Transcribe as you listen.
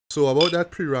So about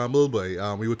that preamble, boy,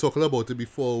 we were talking about it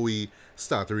before we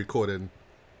started recording.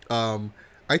 Um,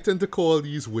 I tend to call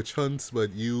these witch hunts,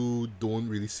 but you don't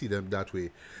really see them that way.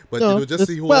 But No, just this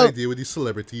the whole well, idea with these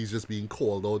celebrities just being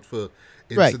called out for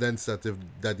right, incidents that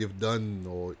they've done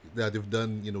or that they've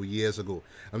done, years ago.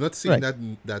 I'm not saying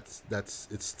right, that that's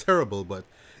it's terrible, but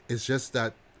it's just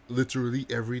that literally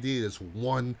every day there's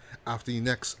one after the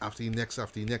next, after the next,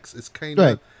 after the next.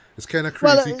 right. It's kind of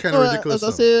Well, crazy, kind of no, ridiculous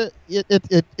as I now.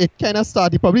 say, it kind of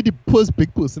started. Probably the first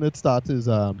big person it starts is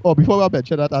Oh, before I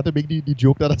mention that, I had to make the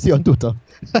joke that I see on Twitter.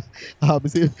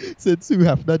 Since Hugh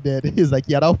Hefner dead, he's like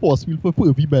he had a force field for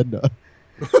pervy men, and,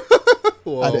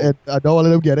 Wow. and now all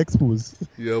of them get exposed.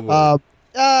 Yeah, boy. Um,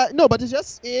 no, but it's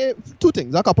just two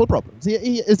things, a couple problems.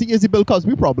 Is the Bill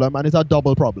Cosby problem, and it's a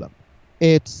double problem.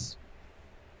 It's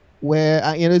where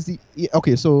it's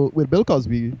okay. So with Bill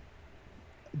Cosby,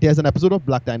 there's an episode of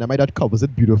Black Dynamite that covers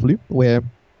it beautifully, where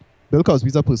Bill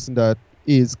Cosby's a person that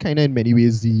is kind of in many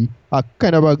ways the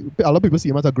kind of a lot of people see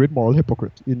him as a great moral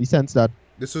hypocrite in the sense that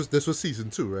This was season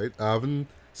 2, right? I haven't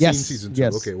seen yes, season 2.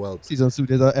 yes, Okay, well, season 2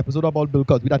 there's an episode about Bill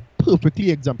Cosby that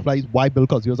perfectly exemplifies why Bill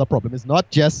Cosby was a problem. It's not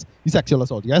just the sexual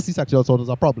assault. Yes, the sexual assault is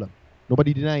a problem.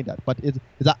 Nobody denying that, but it's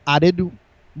an added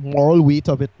moral weight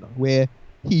of it now, where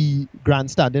he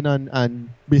grandstanding and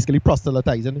basically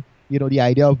proselytizing, the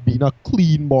idea of being a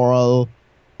clean moral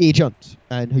agent,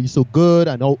 and he's so good,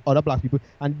 and all other black people.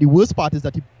 And the worst part is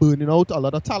that he burning out a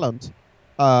lot of talent.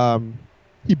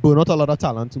 He burned out a lot of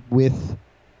talent with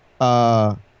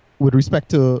respect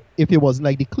to if he wasn't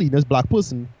like the cleanest black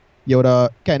person, you would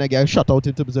kind of get shut out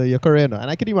in terms of your career now.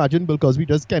 And I can imagine Bill Cosby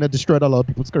just kind of destroyed a lot of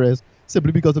people's careers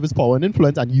simply because of his power and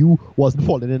influence, and you wasn't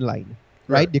falling in line,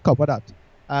 right? They cover that.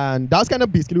 And that's kind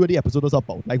of basically what the episode was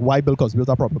about, like why Bill Cosby was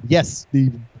a problem. Yes, the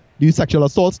sexual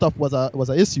assault stuff was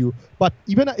an issue, but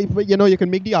even if you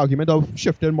can make the argument of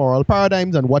shifting moral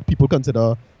paradigms and what people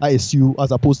consider an issue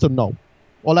as opposed to now.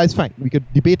 All that's fine. We could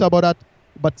debate about that,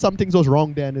 but some things was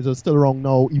wrong then, it was still wrong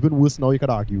now, even worse now, you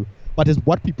could argue. But it's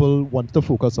what people want to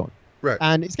focus on. right.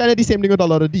 And it's kind of the same thing with a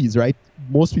lot of these, right?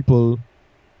 Most people,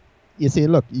 you're saying,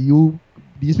 look,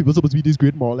 these people are supposed to be these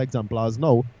great moral exemplars now.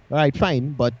 All right,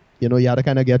 fine, but you had to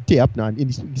kind of get taped now,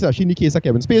 especially in the case of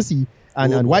Kevin Spacey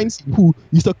and Weinstein, who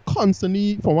used to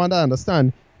constantly, from what I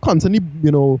understand, constantly,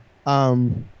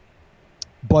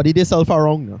 body themselves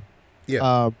around now.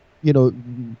 Yeah.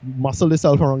 Muscle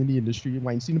themselves around in the industry.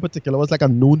 Weinstein in particular was like a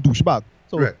known douchebag.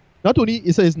 So Right. not only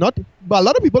it's not, but a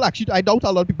lot of people actually, I doubt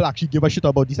a lot of people actually give a shit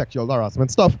about the sexual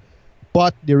harassment stuff,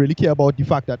 but they really care about the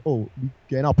fact that, oh, we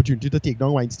get an opportunity to take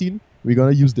down Weinstein, we're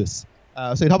gonna use this.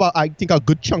 So it have I think a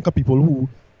good chunk of people who,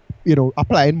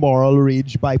 applying moral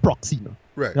rage by proxy now.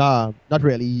 Right. Not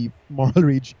really moral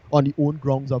rage on the own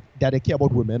grounds of that they care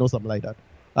about women or something like that.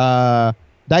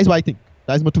 That is what I think.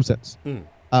 That is my 2 cents. And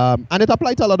it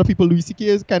applies to a lot of people. Louis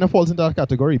C.K. kind of falls into that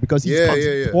category because he's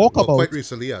constantly talk about quite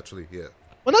recently, actually. Yeah.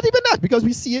 Well, not even that, because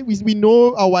we see it. We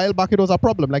know a while back it was a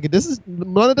problem. Like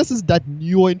none of this is that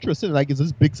new or interesting. Like it's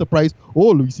this big surprise. Oh,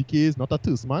 Louis C.K. is not a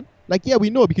thirst man. Like yeah, we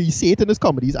know because you see it in his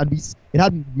comedies, and it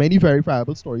had many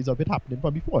verifiable stories of it happening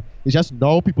from before. It's just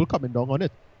now people coming down on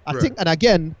it. I think, and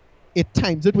again, it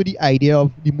times it with the idea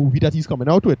of the movie that he's coming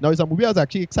out with. Now it's a movie I was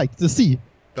actually excited to see,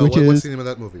 What's the name of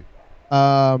that movie?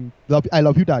 I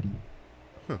Love You, Daddy.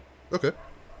 Huh. Okay.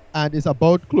 And it's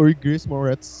about Chloe Grace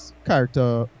Moretz's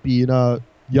character being a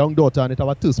young daughter, and it have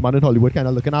a thirst man in Hollywood kind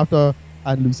of looking after her,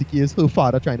 and Lucy Kay is her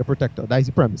father trying to protect her. That's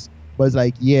the premise. But it's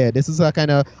like, yeah, this is a kind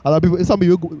of, a lot of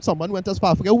people, someone went as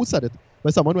far, I forget who said it,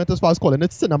 but someone went as far as calling it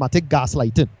cinematic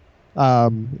gaslighting.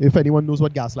 If anyone knows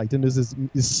what gaslighting is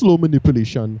slow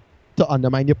manipulation to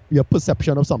undermine your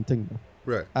perception of something.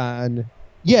 Right. And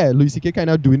yeah, Louis C.K. kind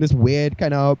of doing this weird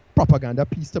kind of propaganda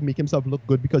piece to make himself look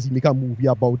good because he make a movie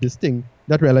about this thing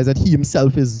that realize that he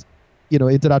himself is,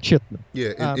 into that shit.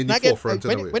 Yeah, in the forefront.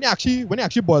 When you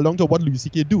actually boil down to what Louis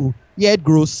C.K. do, yeah, it's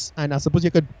gross, and I suppose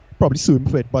you could probably sue him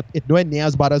for it, but it's nowhere near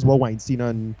as bad as what Weinstein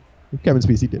and Kevin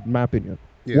Spacey did, in my opinion.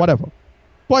 Yeah. Whatever.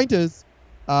 Point is,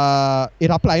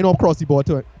 it applying across the board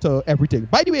to everything.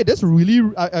 By the way, this really,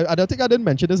 I don't think I didn't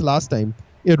mention this last time.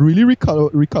 It really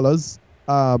recolors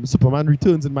Superman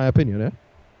Returns, in my opinion.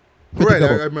 Right,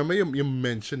 I remember you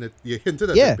mentioned it. You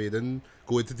hinted at it, but you didn't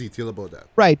go into detail about that.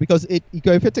 Right, because if you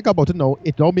think about it now,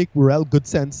 it don't make real good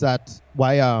sense that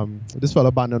why this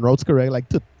fellow Brandon Routh's career like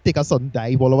to take a sudden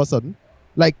dive all of a sudden.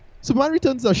 Like Superman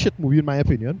Returns is a shit movie in my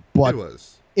opinion, but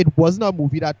it wasn't a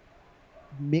movie that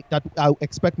I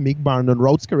expect make Brandon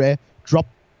Routh's career drop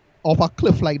off a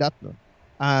cliff like that. No.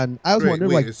 And I was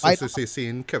wondering, so you're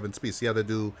saying Kevin Spacey had to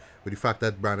do with the fact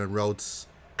that Brandon Routh's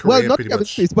career not Kevin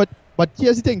Spacey, but But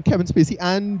here's the thing: Kevin Spacey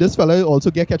and this fella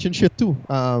also get catching shit too.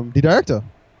 The director.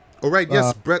 Oh right,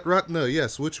 yes, Brett Ratner.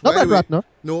 Yes, which Not by Brett the way, Ratner.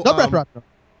 no, Not Brett Ratner.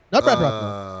 Not Brett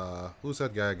Ratner. Who's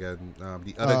that guy again?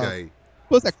 The other guy.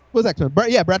 First X-Men.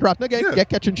 Brett Ratner get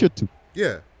catching shit too.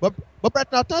 Yeah. But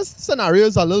Brett Ratner's scenario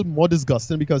is a little more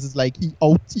disgusting because it's like he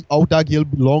out that girl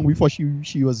long before she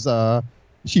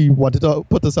wanted to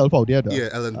put herself out there. Yeah,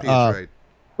 Ellen Page, right.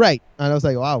 Right. And I was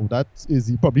like, wow, that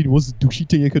is probably the most douchey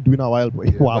thing you could do in a while, boy.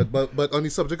 Yeah, wow. But on the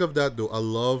subject of that though, I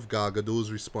love Gal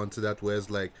Gadot's response to that, where it's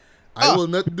like, I will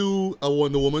not do a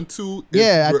Wonder Woman 2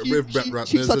 if Brett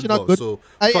Ratner is involved. So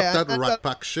fuck that Rat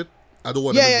Pack shit. I don't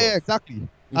want to. Yeah, exactly.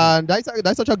 Mm-hmm. And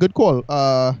that's such a good call.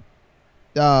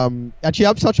 And she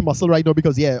has such muscle right now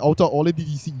because out of all of the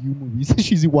DCU movies,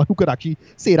 she's the one who could actually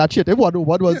say that shit. If Wonder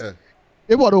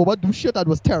Woman do shit that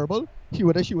was terrible, she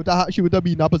would have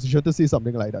been in a position to say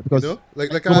something like that. Because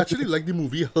like I actually like the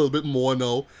movie a little bit more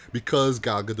now because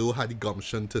Gal Gadot had the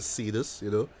gumption to see this.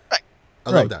 Right.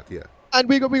 I love that. Yeah. And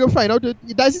we're gonna find out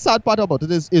that's the sad part about it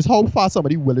is how far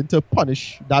somebody willing to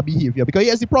punish that behavior. Because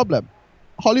here's the problem.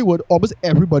 Hollywood, almost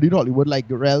everybody in Hollywood, like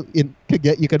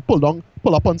you can pull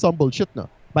up on some bullshit now.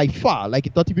 By far, like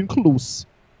it's not even close.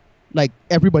 Like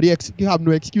everybody have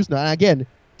no excuse now. And again,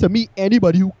 to me,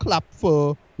 anybody who clapped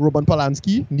for Roman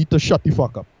Polanski need to shut the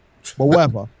fuck up. But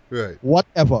whatever, right?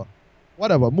 Whatever.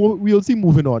 We'll see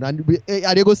moving on, and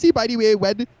you go see. By the way,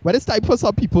 when it's time for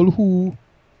some people who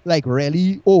like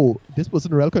really, this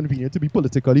person real convenient to be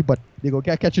politically, but they go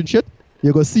catching shit.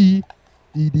 You go see.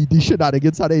 The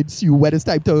shenanigans that ensue when it's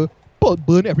time to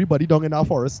burn everybody down in our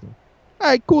forest.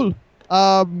 Alright, cool.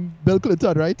 Bill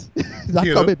Clinton, right?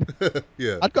 That coming.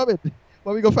 Yeah. That coming.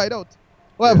 But we go find out.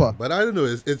 Whatever. Yeah, but I don't know.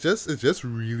 It's just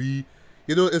really,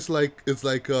 it's like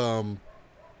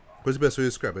what's the best way to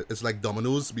describe it? It's like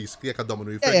dominoes, basically, like a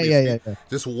domino effect. Yeah.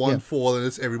 Just one fall and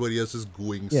it's everybody else is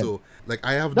going. Yeah. So, like,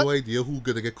 I have no idea who's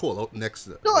gonna get called out next.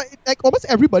 No, like almost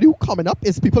everybody who coming up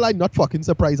is people I'm not fucking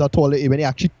surprised at all when they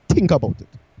actually think about it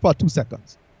for 2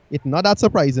 seconds. It's not that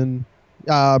surprising.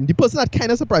 The person that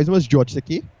kind of surprised me was George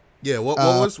Takei. Yeah, what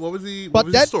was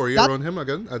the story around him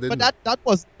again? That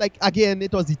was like, again,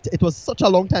 it was such a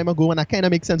long time ago, and that kind of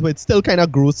makes sense, but it's still kind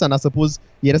of gross, and I suppose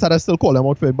I still call him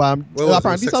out for it. But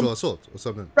apparently sexual assault or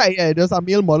something. Right, yeah, there's a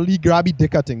male model, he grabbed his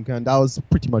dick, I think, and that was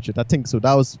pretty much it. I think so.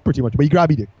 That was pretty much, but he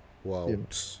grabbed his dick. Wow.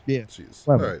 Yeah. Jeez.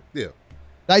 All right. Yeah.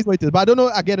 That is what it is. But I don't know,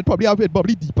 again, it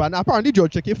probably deeper. And apparently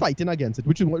George Takei fighting against it,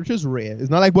 which is rare. It's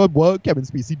not like what Kevin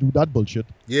Spacey do that bullshit.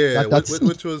 Yeah,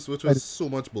 which was so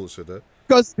much bullshit, eh?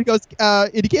 Because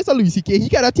in the case of Louis C.K., he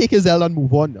gotta take his L and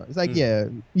move on now. It's like,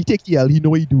 he take the L, he know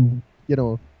what he do.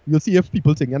 You'll see if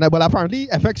people think. And well, apparently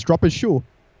FX dropped his show,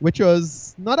 which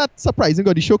was not that surprising,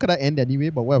 because the show could have ended anyway,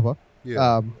 but whatever.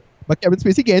 Yeah. But Kevin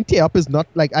Spacey getting tear up is not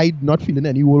like, I'm not feeling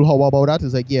any wool how about that.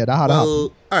 It's like, that had to happen.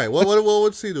 All right, what I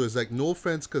would say though is, like, no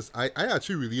offense, because I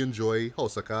actually really enjoy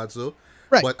House of Cards though.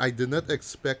 Right. But I did not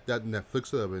expect that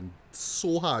Netflix would have been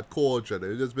so hardcore. It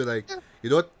would just be like, you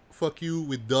know what, fuck you,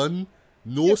 we're done.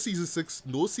 No season 6,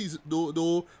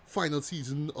 no final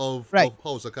season of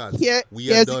House of Cards.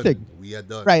 We are done. We are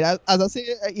done. Right, as I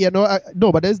say,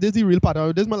 no, but there's the real part.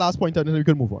 This is my last point, and then we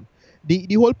can move on.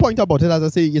 The whole point about it, as I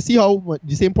say, you see how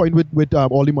the same point with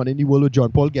All the Money in the World with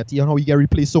John Paul Getty and how he get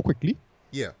replaced so quickly.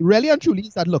 Yeah. Really and truly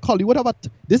is that, look, Hollywood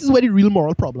this is where the real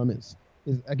moral problem is.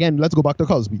 Again, let's go back to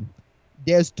Cosby.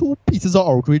 There's 2 pieces of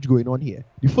outrage going on here.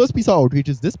 The first piece of outrage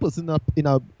is this person in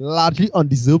a largely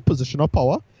undeserved position of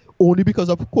power, only because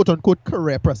of quote-unquote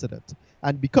career precedent.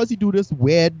 And because he do this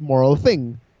weird moral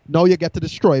thing, now you get to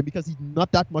destroy him because he's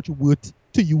not that much worth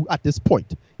to you at this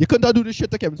point. You couldn't do this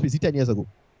shit to Kevin Spacey 10 years ago.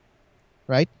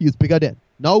 Right? He was bigger then.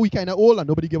 Now we kind of old and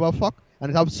nobody give a fuck. And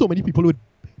it have so many people with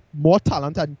more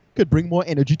talent and could bring more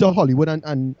energy to Hollywood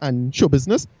and show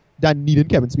business than needing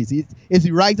Kevin Spacey. It's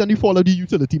the rise and the fall of the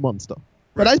utility monster.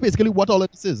 But that's basically what all of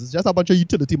this is. It's just a bunch of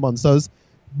utility monsters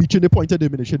reaching the point of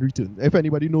diminishing return. If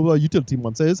anybody knows what a utility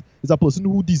monster is, it's a person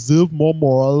who deserves more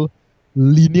moral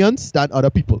lenience than other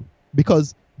people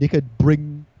because they could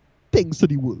bring things to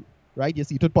the world. Right? You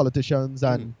see it with politicians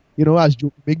and,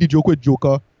 make the joke with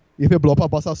Joker. If you blow up a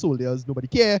bus of soldiers, nobody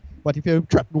care. But if you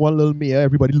threaten one little mayor,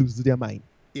 everybody loses their mind.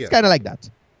 Yeah. It's kind of like that.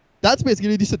 That's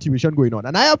basically the situation going on.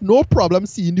 And I have no problem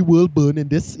seeing the world burn in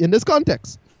this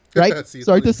context. Right?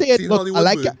 Sorry to say it, but I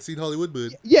like it. Seen Hollywood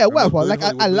burn. Yeah, well, like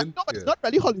I like, no, but it's not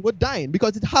really Hollywood dying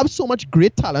because it has so much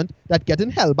great talent that getting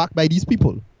held back by these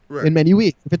people in many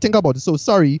ways. If you think about it, so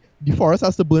sorry, the forest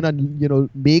has to burn and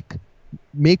make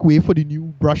way for the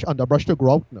new underbrush to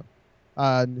grow out now,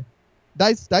 and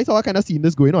that's how I kind of seen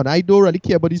this going on. I don't really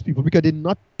care about these people because they're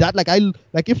not that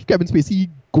like if Kevin Spacey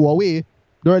go away,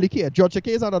 Don't really care. George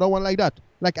Takei is another one like that.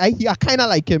 Like I kind of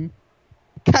like him,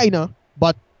 kinda,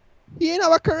 but he ain't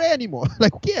have a career anymore.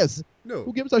 Like who cares? No.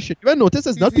 Who gives a shit? You ever notice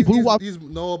it's not people who have... He's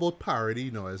now about parody,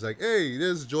 you know. It's like, hey,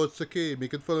 there's George Takei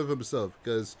making fun of himself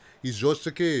because he's George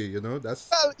Takei, you know. That's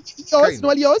he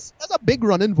has a big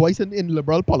running voice in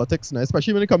liberal politics now,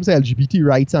 especially when it comes to LGBT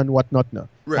rights and whatnot now.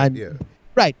 Right. And, yeah.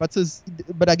 Right, but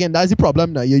again, that's the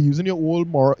problem now. You're using your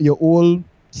old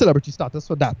celebrity status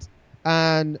for that.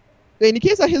 And in the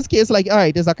case of his case, like, all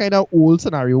right, there's a kind of old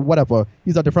scenario, whatever.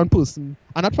 He's a different person.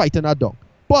 I'm not fighting that dog.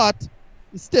 But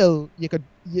still, the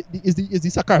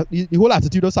whole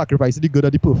attitude of sacrifice is the good or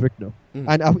the perfect now.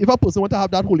 And if a person want to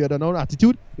have that holier than thou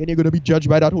attitude, then you're going to be judged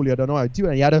by that holier than thou attitude,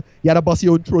 and you had to bust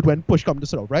your own throat when push comes to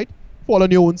shove, right? Fall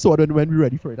on your own sword when we're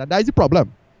ready for it, and that's the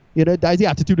problem. You know, that's the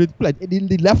attitude. The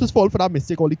leftists fall for that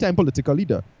mistake all the time. Political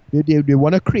leader, they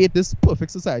want to create this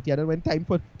perfect society, and then when time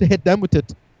to hit them with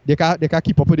it, they can't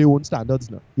keep up with their own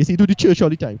standards now. You see, to the church all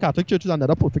the time. Catholic Church is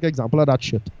another perfect example of that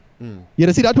shit.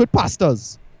 You see that with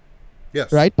pastors.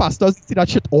 Yes. Right? Pastors see that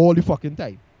shit all the fucking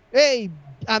time. Hey,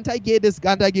 anti-gay this,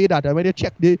 anti-gay that. And when they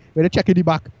check in the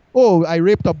back, oh, I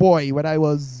raped a boy when I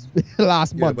was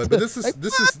last month. But this is like,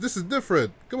 this is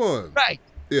different. Come on. Right.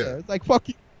 Yeah. It's like fuck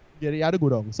you. Yeah, you had to go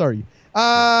down. Sorry.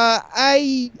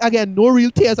 No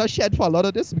real tears are shed for a lot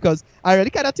of this because I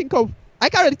can't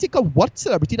really think of what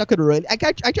celebrity that could really... I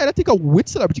try to think of which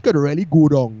celebrity could really go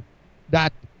down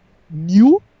that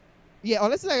new... Yeah,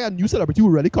 unless it's like a new celebrity who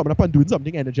really coming up and doing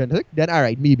something energetic, then all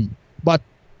right, maybe. But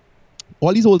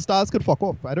all these old stars could fuck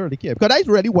off. I don't really care. Because that's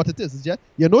really what it is. It's just,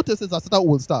 you notice it's a set of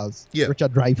old stars. Yeah.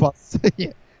 Richard Dreyfuss.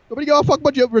 Yeah. Nobody give a fuck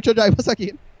about Richard Dreyfuss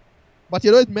again. But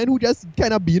you know, it's men who just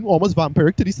kind of being almost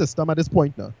vampiric to the system at this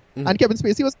point now. And Kevin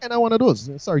Spacey was kind of one of those.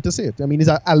 Sorry to say it. I mean, he's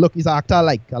an actor I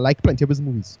like plenty of his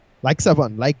movies. Like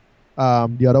Seven, like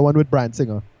the other one with Bryan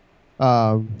Singer.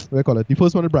 What do you call it? The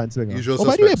first one with Bryan Singer. Usual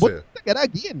by the way, but together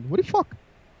again. What the fuck?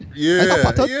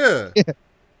 Yeah.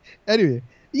 Anyway,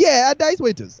 yeah, that's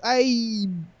what it is.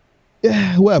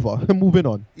 Whoever. Moving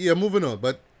on. Yeah, moving on.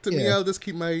 But to me, I'll just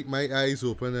keep my eyes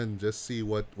open and just see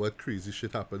what crazy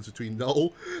shit happens between now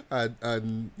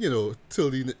and you know till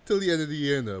the end of the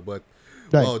year now. But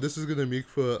wow, this is gonna make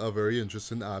for a very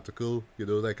interesting article. You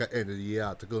know, like an end of the year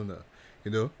article now. You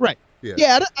know. Right.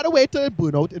 Yeah. I don't wait till it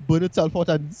burn itself out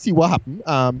and see what happened.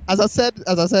 As I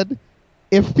said,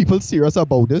 if people serious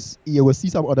about this, you will see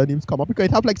some other names come up because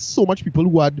it have like so much people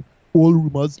who had old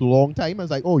rumors long time. I was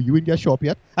like, oh, you ain't get show up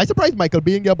yet. I surprised Michael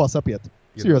Bay ain't get bus up yet.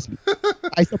 Seriously.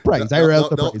 I surprised.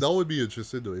 That would be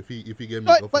interesting though if he get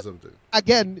me up for something.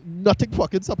 Again, nothing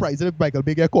fucking surprising if Michael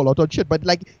Bay get called out on shit. But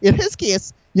like in his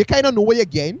case, you kind of know what you're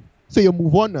getting, so you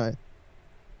move on now.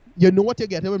 You know what you're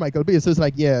getting with Michael Bay, so it's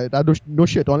like, yeah, that no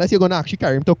shit. Unless you're gonna actually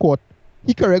carry him to court,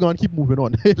 he correct on keep moving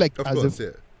on. Like as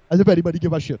if anybody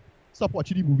give a shit. Stop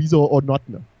watching the movies or not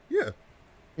now. Yeah.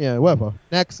 Yeah, whatever.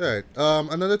 Next. All right.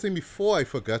 Another thing before I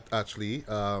forget, actually,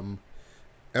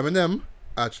 Eminem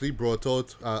actually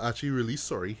released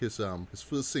his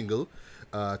first single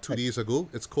 2 days ago.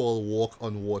 It's called Walk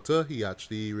on Water. He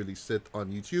actually released it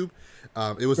on YouTube.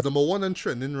 It was number 1 and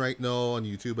trending right now on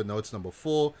YouTube, but now it's number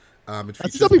 4. It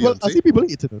features Beyonce. I see people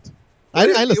hating it.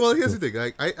 Well, here's the thing.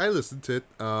 Like, I listened to it.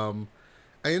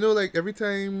 And you know, like every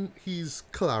time he's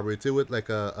collaborated with like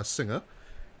a singer,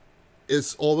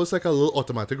 it's almost like a little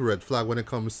automatic red flag when it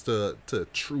comes to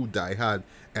true diehard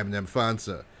Eminem fans.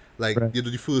 Like you know,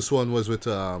 the first one was with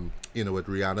with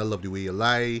Rihanna, Love the Way You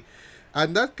Lie,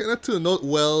 and that kind of turned out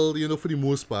well, you know, for the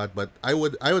most part. But I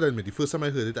would admit, the first time I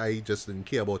heard it, I just didn't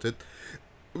care about it.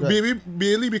 Maybe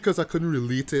mainly because I couldn't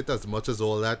relate it as much as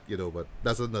all that, you know, but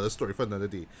that's another story for another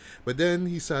day. But then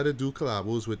he started to do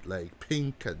collabos with like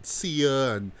Pink and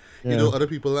Sia and you know, other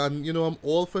people, and you know, I'm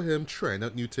all for him trying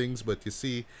out new things, but you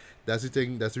see, that's the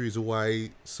thing, that's the reason why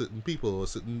certain people or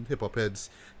certain hip hop heads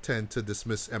tend to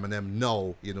dismiss Eminem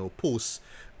now, you know, post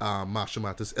Marshall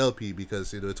Mathers LP,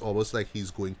 because you know, it's almost like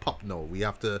he's going pop now. We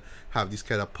have to have these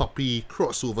kind of poppy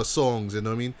crossover songs, you know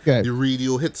what I mean? The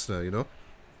radio hits now, you know.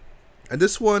 And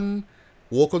this one,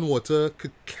 Walk on Water,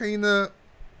 could kind of,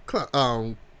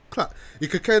 you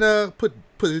could kind of put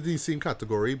it in the same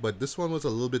category, but this one was a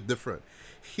little bit different.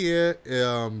 Here,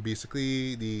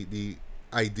 basically, the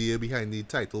idea behind the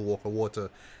title Walk on Water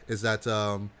is that,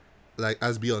 like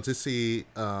as Beyonce say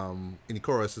in the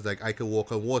chorus, is like, I can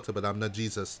walk on water, but I'm not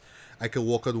Jesus. I can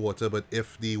walk on water, but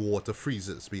if the water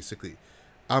freezes, basically,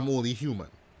 I'm only human.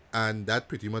 And that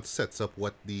pretty much sets up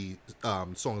what the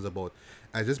song is about.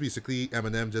 And just basically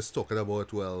Eminem just talking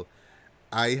about, well,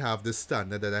 I have this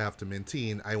standard that I have to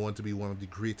maintain. I want to be one of the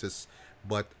greatest,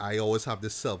 but I always have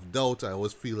this self-doubt. I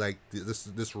always feel like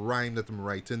this rhyme that I'm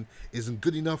writing isn't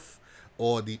good enough,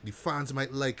 or the fans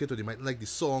might like it, or they might like the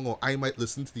song, or I might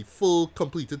listen to the full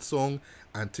completed song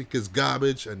and think it's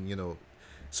garbage, and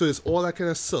so it's all that kind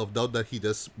of self-doubt that he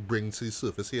just brings to the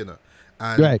surface here now.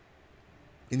 And Right.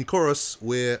 in the chorus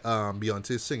where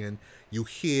Beyonce is singing, you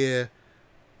hear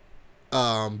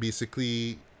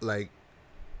basically like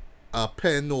a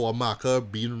pen or a marker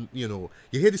being, you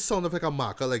hear the sound of like a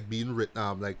marker like being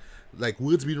written, like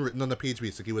words being written on the page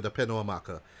basically with a pen or a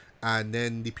marker, and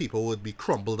then the paper would be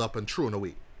crumbled up and thrown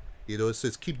away. So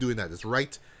it's keep doing that. It's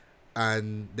right,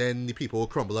 and then the people will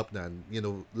crumble up, and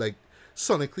like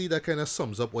sonically that kind of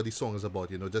sums up what the song is about.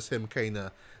 Just him kind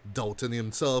of doubting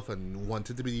himself and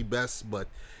wanting to be the best, but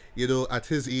at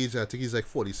his age, I think he's like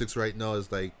 46 right now.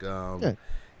 Is like, Yeah.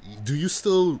 do you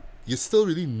still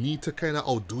really need to kind of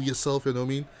outdo yourself? You know what I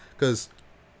mean? Because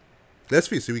let's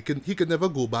face it, he can never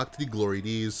go back to the glory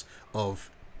days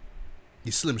of the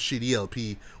Slim Shady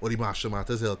LP or the Marshall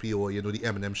Mathers LP or the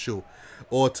Eminem show,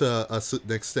 or to a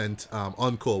certain extent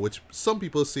Encore, which some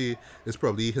people say is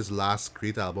probably his last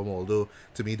great album, although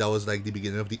to me that was like the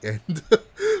beginning of the end.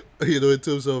 In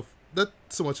terms of not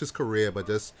so much his career but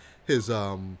just his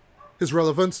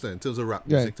relevance in terms of rap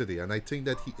music today. And I think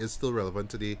that he is still relevant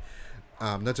today,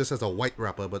 not just as a white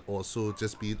rapper but also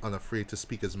just being unafraid to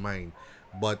speak his mind.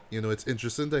 But it's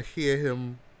interesting to hear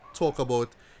him talk about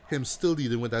him still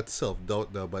dealing with that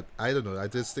self-doubt now. But I don't know, I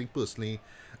just think personally,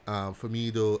 for me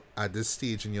though, at this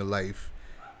stage in your life,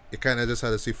 you kind of just had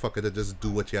to say fuck it and just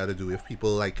do what you had to do. If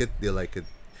people like it, they like it.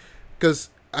 Because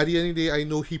at the end of the day, I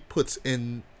know he puts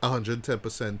in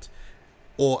 110%,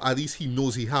 or at least he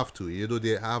knows he have to.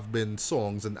 There have been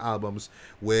songs and albums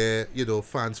where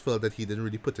fans felt that he didn't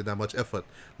really put in that much effort,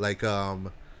 like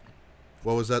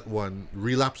what was that one,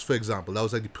 Relapse, for example. That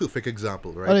was like the perfect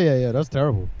example, right? Oh yeah, that's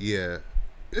terrible. Yeah.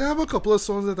 I have a couple of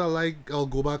songs that I like, I'll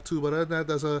go back to, but other than that,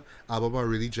 that's a album I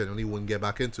really genuinely wouldn't get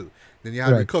back into. Then you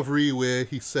had Recovery, where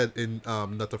he said in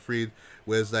Not Afraid,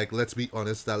 where it's like, let's be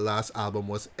honest, that last album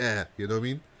was you know what I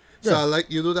mean? So I like,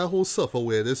 that whole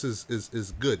self-awareness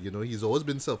is good, he's always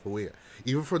been self-aware,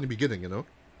 even from the beginning, Right.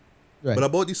 But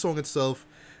about the song itself,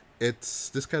 it's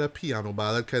this kind of piano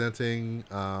ballad kind of thing.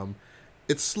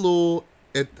 It's slow,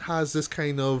 it has this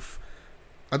kind of,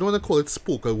 I don't want to call it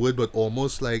spoken word, but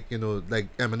almost like,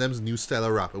 like Eminem's new style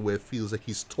of rapping, where it feels like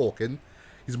he's talking.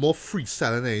 He's more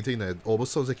freestyling than anything. It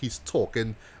almost sounds like he's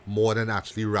talking more than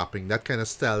actually rapping. That kind of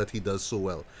style that he does so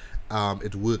well.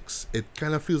 It works. It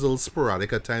kind of feels a little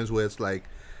sporadic at times, where it's like,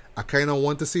 I kind of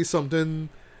want to say something,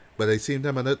 but at the same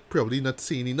time, I'm probably not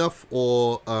saying enough,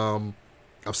 or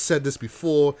I've said this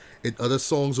before in other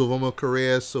songs over my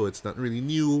career, so it's not really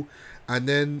new. And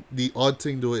then the odd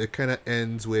thing though, it kind of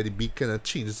ends where the beat kind of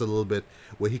changes a little bit,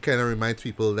 where he kind of reminds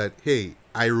people that, hey,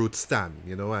 I wrote Stan,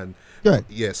 and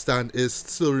yeah, Stan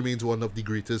still remains one of the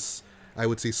greatest, I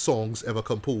would say, songs ever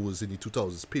composed in the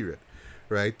 2000s period,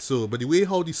 right? So, but the way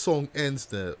how the song ends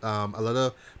there, a lot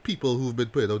of people who've been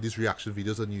putting out these reaction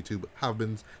videos on YouTube have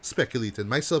been speculating,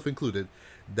 myself included,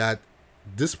 that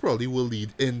this probably will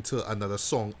lead into another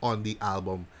song on the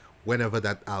album whenever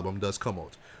that album does come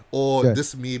out. Or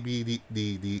this may be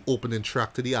the opening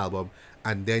track to the album,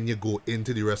 and then you go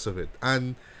into the rest of it.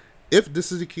 And if this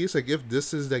is the case, like if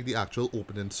this is like the actual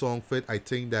opening song for it, I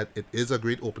think that it is a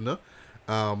great opener.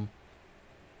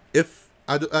 If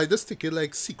I just take it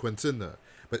like sequencing there.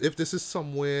 But if this is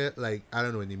somewhere like, I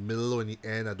don't know, in the middle or in the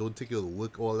end, I don't think it'll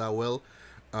work all that well.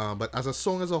 But as a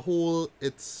song as a whole,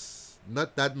 it's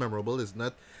not that memorable. It's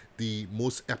not the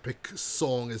most epic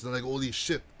song. It's not like, holy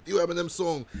shit, you Eminem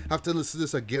song, I have to listen to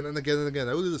this again and again and again.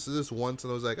 I only listened to this once and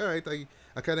I was like, alright,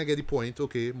 I kind of get the point.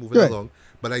 Okay, moving along.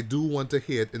 But I do want to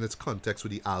hear it in its context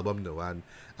with the album now. And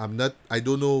I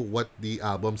don't know what the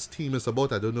album's theme is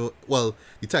about. I don't know. Well,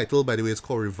 the title, by the way, is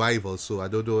called Revival. So I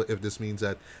don't know if this means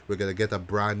that we're going to get a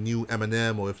brand new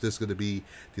Eminem, or if this is going to be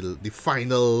the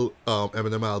final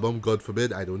Eminem album. God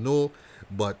forbid. I don't know.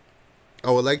 But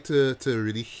I would like to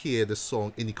really hear the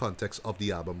song in the context of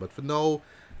the album. But for now,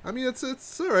 I mean,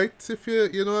 it's alright if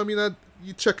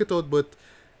you check it out, but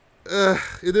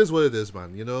it is what it is,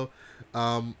 man.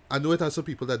 I know it has some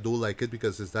people that don't like it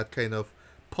because it's that kind of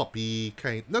poppy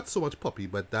kind, not so much poppy,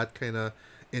 but that kind of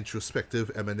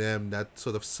introspective Eminem, that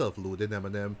sort of self-loading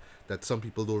Eminem that some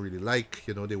people don't really like.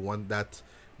 They want that,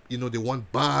 they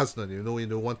want bars now. They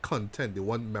want content, they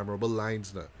want memorable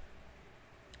lines now.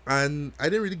 And I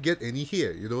didn't really get any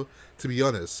here, to be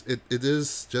honest. It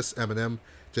is just Eminem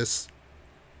just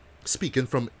speaking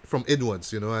from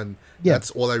inwards, and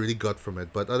that's all I really got from it.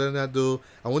 But other than that though,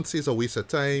 I wouldn't say it's a waste of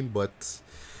time, but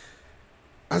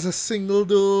as a single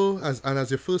though,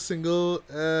 as your first single,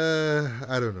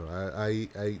 I don't know.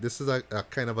 I this is a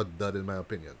kind of a dud in my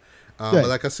opinion. But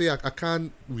like I say, I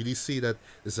can't really say that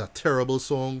it's a terrible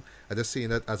song. I'm just saying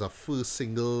that as a first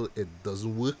single, it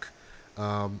doesn't work.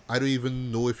 I don't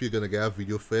even know if you're gonna get a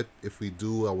video for it. If we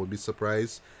do, I wouldn't be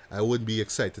surprised. I wouldn't be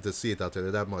excited to see it, I'll tell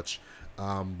you that much.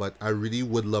 But I really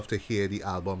would love to hear the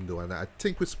album though, and I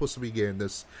think we're supposed to be getting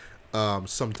this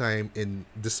sometime in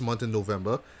this month in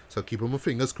November. So keep my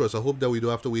fingers crossed. I hope that we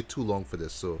don't have to wait too long for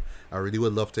this. So I really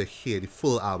would love to hear the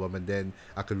full album, and then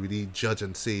I could really judge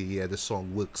and say, yeah, the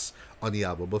song works on the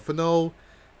album. But for now,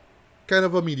 kind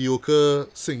of a mediocre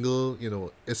single,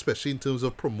 especially in terms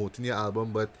of promoting your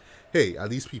album. But hey, at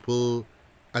least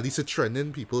it's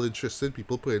trending, people interested,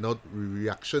 people putting out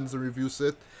reactions and reviews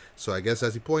it. So I guess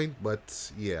that's the point.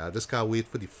 But yeah, I just can't wait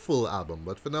for the full album.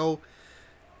 But for now,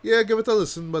 yeah, give it a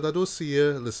listen, but I don't see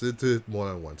you listening to it more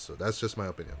than once. So that's just my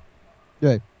opinion.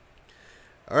 Yeah.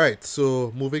 Alright,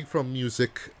 so moving from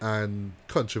music and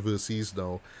controversies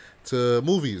now to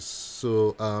movies.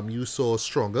 So you saw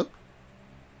Stronger?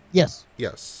 Yes.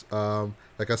 Yes.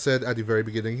 Like I said at the very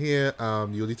beginning here,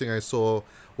 the only thing I saw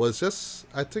was just,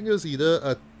 I think it was either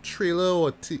a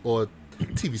trailer or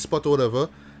TV spot or whatever.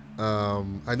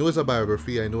 I know it's a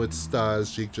biography. I know it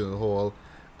stars Jake Gyllenhaal.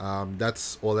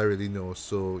 That's all I really know.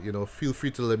 So, feel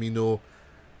free to let me know,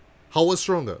 how was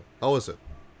Stronger? How was it?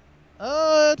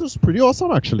 It was pretty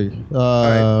awesome, actually.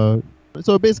 Right.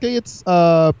 So basically, it's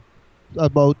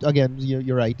about, again,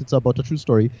 you're right, it's about a true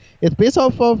story. It's based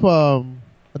off of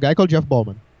a guy called Jeff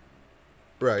Bauman.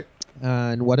 Right.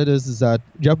 And what it is that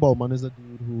Jeff Bauman is a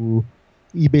dude who,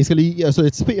 he basically, so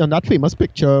it's on that famous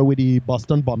picture with the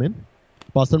Boston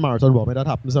Marathon bombing that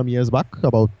happened some years back,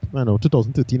 about,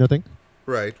 2013, I think.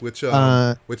 Right, which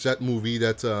that movie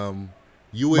that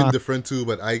you were indifferent to,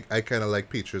 but I kind of like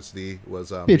Patriots Day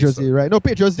was Patriots Day, right? No,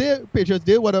 Patriots Day.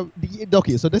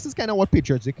 Okay, so this is kind of what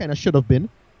Patriots Day kind of should have been,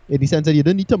 in the sense that you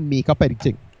didn't need to make up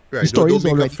anything. Right, the story is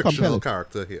don't make already a fictional compelling.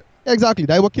 character here. Exactly,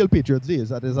 that what killed Patriots Day.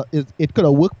 It could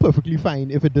have worked perfectly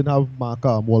fine if it didn't have Mark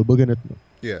Wahlberg in it.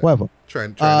 Yeah. Whatever.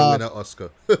 Trying to win an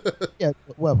Oscar. Yeah,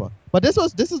 whatever. But this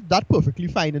is that perfectly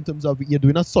fine in terms of you're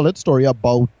doing a solid story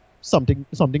about something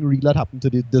real that happened to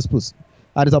this person.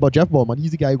 And it's about Jeff Bauman.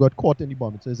 He's the guy who got caught in the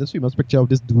bombing. So there's this famous picture of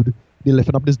this dude. They're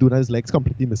lifting up this dude and his legs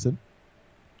completely missing.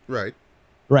 Right.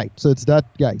 Right. So it's that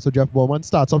guy. So Jeff Bauman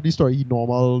starts off the story. He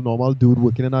normal dude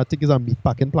working in, I think it's a meat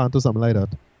packing plant or something like that.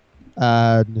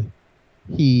 And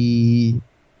he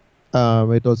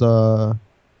it was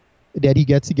then he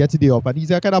gets a day off, and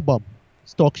he's a kind of bum.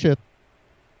 Stock shit.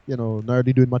 Not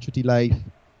really doing much with his life.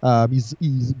 He's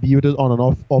be with his on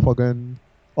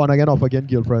again, off again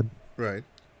girlfriend. Right.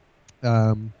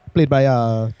 Played by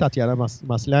Tatiana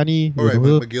Maslany. All right,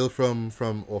 McGill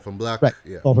from Orphan Black. Right.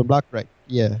 Yeah. Orphan Black, right.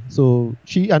 Yeah. So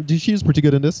she's pretty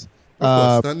good in this.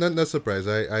 Of course, not surprised.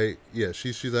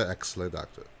 She's an excellent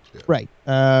actor. Yeah. Right.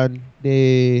 And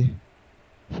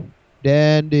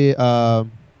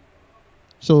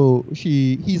so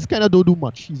he's kind of don't do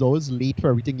much. He's always late for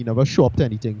everything. He never show up to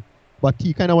anything. But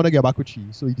he kind of want to get back with she.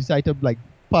 So he decided to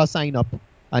pass sign up,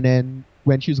 and then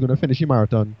when she's going to finish the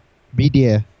marathon, be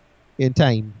there in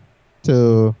time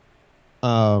to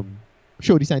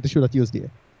show that he was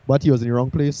there. But he was in the wrong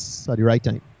place at the right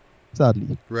time,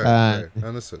 sadly. Right.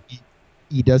 Understood.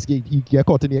 He get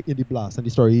caught in the blast, and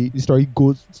the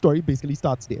story basically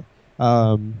starts there.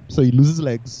 So he loses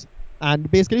legs, and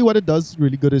basically what it does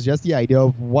really good is just the idea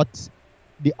of what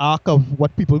the arc of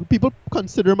what people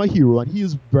consider him a hero, and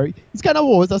he's kind of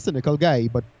always a cynical guy,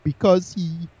 but because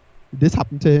this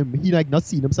happened to him, he not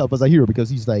seeing himself as a hero, because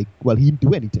he's he didn't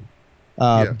do anything.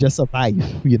 Just survive.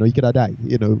 He could have died.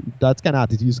 That's kind of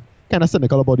attitude. He's kind of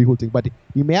cynical about the whole thing. But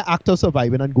the mere act of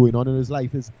surviving and going on in his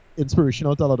life is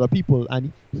inspirational to a lot of people.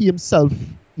 And he himself,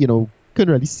 couldn't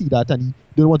really see that, and he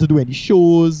didn't want to do any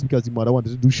shows because his mother wanted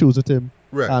to do shows with him.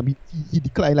 Right. He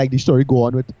declined, the story go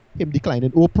on with him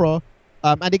declining Oprah.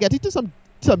 And they get into some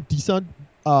decent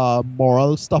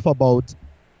moral stuff about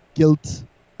guilt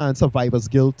and survivor's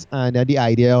guilt, and then the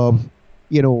idea of,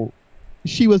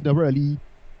 she was never really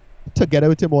together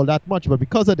with him all that much, but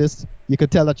because of this, you could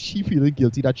tell that she feeling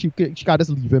guilty, that she can't just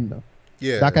leave him now.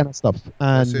 Yeah. That kind of stuff.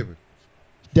 And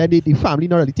then the family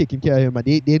not really taking care of him, and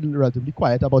they're relatively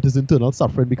quiet about his internal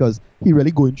suffering, because he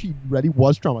really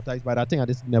was traumatized by that thing, and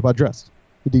it's never addressed.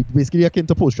 Basically akin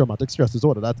to post-traumatic stress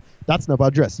disorder. That's never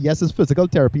addressed. Yes, his physical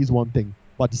therapy is one thing,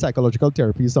 but the psychological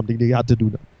therapy is something they had to do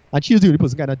now. And she was the only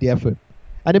person kind of there for him.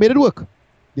 And they made it work.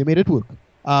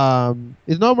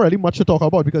 It's not really much to talk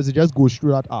about because it just goes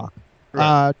through that arc.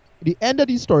 Right. The end of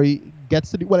the story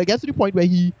gets to the point where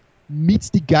he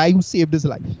meets the guy who saved his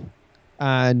life.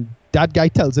 And that guy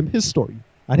tells him his story.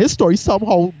 And his story is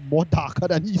somehow more darker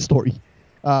than his story.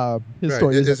 His Right.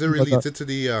 story is that Is it related to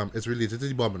the it's related to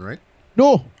the bombing, right?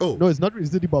 no, Oh. no, it's not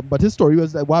related to the bomb. But his story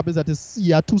was that what happened is that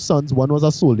he had two sons. One was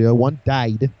a soldier. One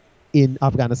died in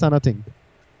Afghanistan, I think,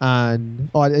 and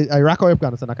or Iraq or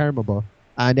Afghanistan, I can't remember.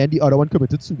 And then the other one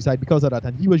committed suicide because of that.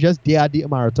 And he was just there at the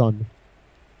marathon,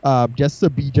 just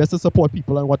to support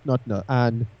people and whatnot. No?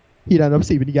 And he ended up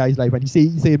saving the guy's life. And he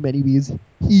said in many ways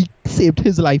he saved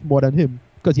his life more than him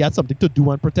because he had something to do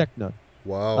and protect. No?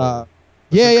 Wow.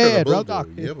 It real dark.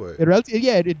 Yeah, boy.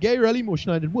 It get really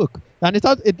emotional and it worked. And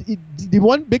the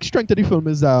one big strength of the film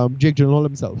is Jake Gyllenhaal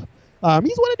himself.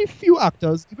 He's one of the few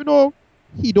actors, even though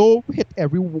he don't hit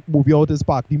every movie out his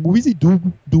park. The movies he do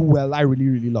well, I really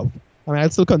really love. I mean, I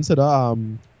still consider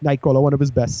Nightcrawler one of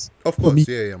his best. Of course,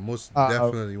 yeah, most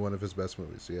definitely one of his best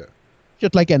movies. Yeah.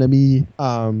 Shit like Enemy,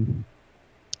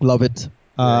 love it.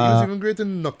 Yeah, he was even great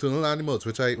in Nocturnal Animals,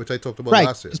 which I talked about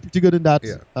last year. He's pretty good in that.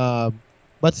 Yeah.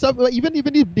 But stuff, even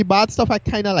the bad stuff, I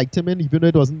kind of liked him in, even though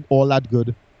it wasn't all that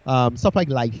good. Stuff like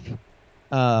Life.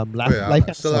 Life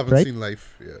I still haven't seen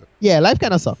Life. Yeah. Yeah, Life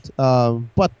kind of sucked.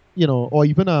 But or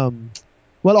even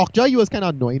well, Okja he was kind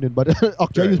of annoying in, but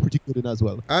Okja was pretty good in as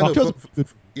well. I know.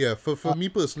 For me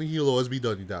personally, he'll always be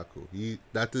Donnie Darko.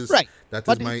 That is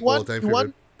my all-time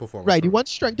favorite performance. Right. The one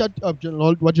strength of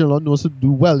Gyllenhaal, what Gyllenhaal knows to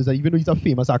do well is that even though he's a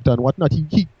famous actor and whatnot,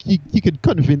 he could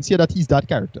convince you that he's that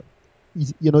character.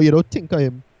 He's, you don't think of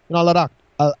him. A lot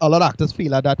of actors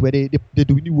feel like that where they're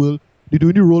doing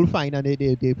the role fine and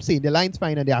they saying the lines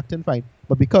fine and they're acting fine,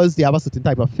 but because they have a certain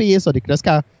type of face or they just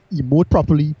can't emote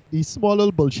properly, the small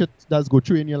little bullshit that's go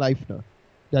through in your life now,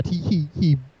 that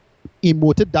he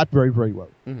emoted that very very well.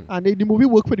 And the movie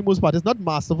worked for the most part. It's not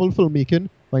masterful filmmaking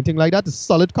or anything like that. It's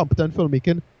solid, competent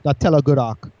filmmaking that tell a good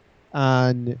arc.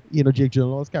 And Jake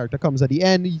Gyllenhaal's character comes at the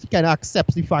end. He kind of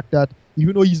accepts the fact that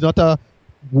even though he's not a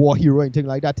war hero or anything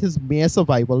like that, his mere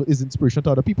survival is inspiration to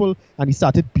other people, and he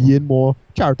started being more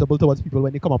charitable towards people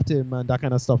when they come up to him and that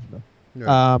kind of stuff.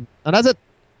 Yeah. And that's it.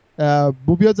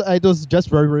 Movie it was just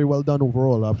very very well done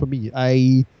overall for me.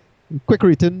 Quick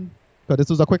rating, because this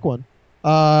was a quick one.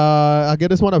 I give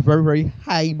this one a very very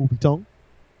high movie tongue.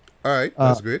 All right,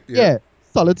 that's great. Yeah,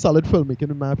 solid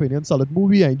filmmaking in my opinion. Solid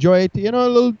movie. I enjoy it. A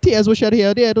little tears were shed here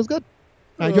and there. It was good.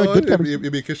 I enjoyed good chemistry.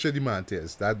 You make a shitty man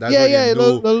tears. That's when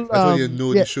you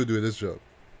know the show doing its job.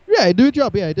 Yeah, it do its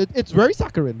job. Yeah, it's very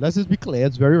saccharine. Let's just be clear.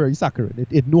 It's very very saccharine.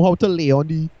 It know how to lay on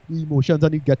the emotions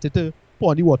and you get it to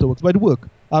pour on the waterworks. But it work.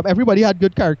 Everybody had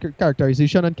good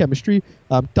characterization and chemistry.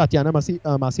 Tatiana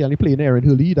Maslany playing Erin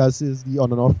Hurley. That is the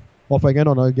on and off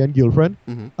again girlfriend.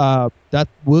 That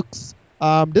works.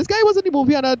 This guy was in the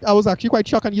movie and I was actually quite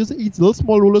shocked. And his little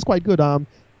small role was quite good. My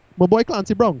boy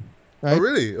Clancy Brown. Right? Oh,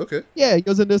 really? Okay. Yeah, he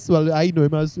was in this. Well, I know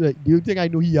him as. The only thing I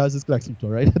know he has is Lex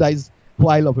Luthor, right? That is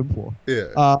what I love him for.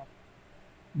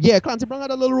 Yeah. Clancy Brown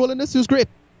had a little role in this. He was great.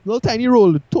 Little tiny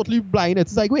role, totally blind.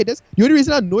 It's like, wait, the only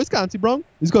reason I know it's Clancy Brown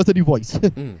is because of the voice.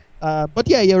 But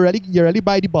yeah, you really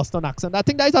buy the Boston accent. I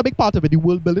think that is a big part of it. The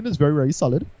world building is very, very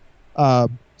solid. So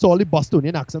all the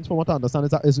Bostonian accents, from what I understand,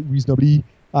 is reasonably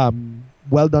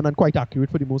well done and quite accurate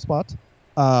for the most part.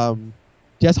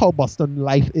 Just how Boston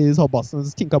life is, how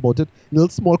Bostonians think about it, little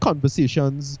small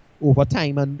conversations over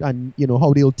time and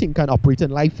how they'll think and operate in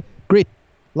life. Great.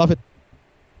 Love it.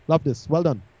 Love this. Well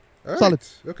done. All solid.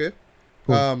 Right. Okay.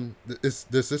 Cool. Does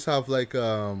this have like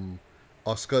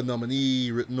Oscar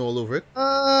nominee written all over it?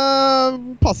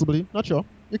 Possibly. Not sure.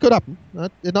 It could happen.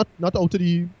 Not out of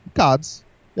the cards.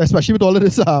 Especially with all of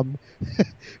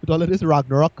this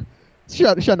Ragnarok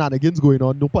shenanigans going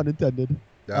on, no pun intended.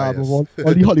 Yes. all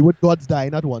the Hollywood gods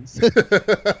dying at once.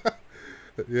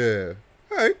 Yeah.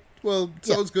 All right. Well,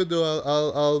 sounds good though.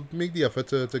 I'll make the effort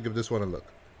to give this one a look.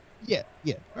 Yeah.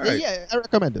 All right. Yeah, I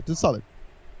recommend it. It's solid.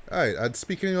 All right. And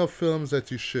speaking of films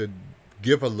that you should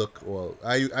give a look, well,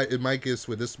 I in my case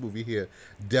with this movie here,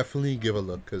 definitely give a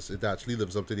look because it actually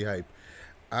lives up to the hype.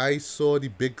 I saw The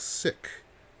Big Sick.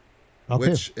 Okay.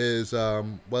 Which is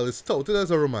it's touted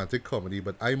as a romantic comedy,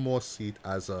 but I more see it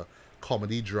as a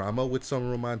comedy drama with some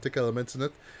romantic elements in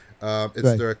it.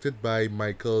 It's directed by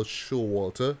Michael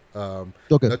Showalter.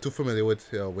 Not too familiar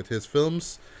with his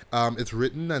films. It's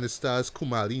written and it stars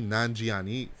Kumali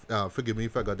Nanjiani. Forgive me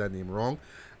if I got that name wrong.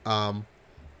 And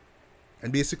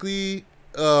basically,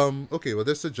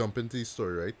 let's just jump into the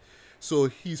story, right? So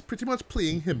he's pretty much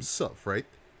playing himself, right?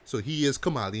 So he is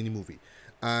Kumali in the movie.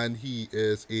 And he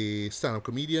is a stand-up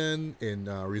comedian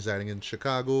residing in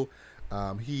Chicago.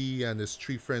 He and his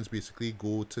three friends basically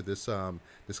go to this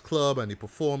club and they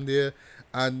perform there.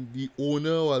 And the owner,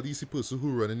 or at least the person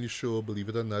who running the show, believe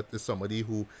it or not, is somebody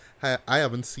who I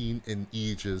haven't seen in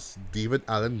ages, David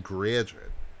Allen Gray.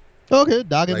 Okay,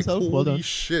 Dag Like, himself. Well holy done.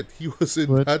 shit, he was in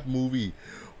Good. that movie.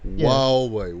 Yeah. Wow,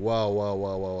 boy. Wow, wow,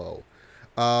 wow, wow,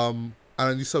 wow. And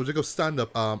on the subject of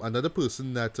stand-up, another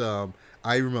person that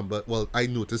I remember, well, I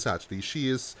noticed actually, she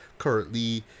is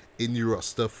currently in the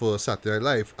roster for Saturday Night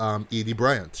Live. Adie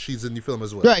Bryant, she's in the film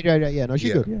as well. Right, right, right. Yeah, no, she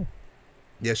Yeah, good. Yeah.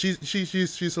 yeah,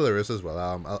 she's hilarious as well.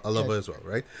 I love Yeah. her as well,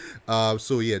 right?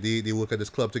 So yeah, they work at this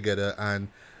club together, and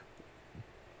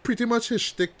pretty much his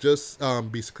shtick just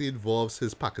basically involves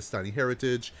his Pakistani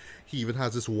heritage. He even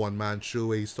has this one man show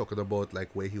where he's talking about like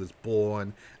where he was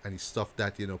born and the stuff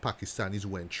that Pakistanis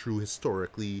went through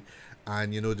historically,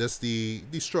 and just the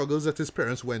struggles that his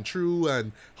parents went through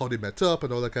and how they met up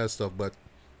and all that kind of stuff. But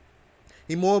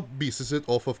he more bases it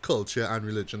off of culture and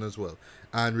religion as well.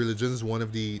 And religion is one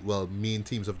of the main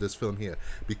themes of this film here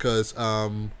because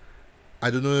I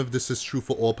don't know if this is true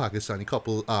for all Pakistani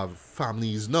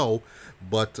families now,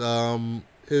 but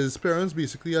his parents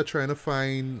basically are trying to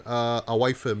find a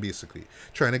wife for him, basically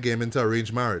trying to get him into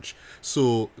arranged marriage.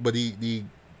 So, but the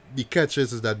catch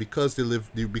is that because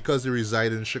they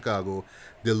reside in Chicago,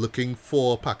 they're looking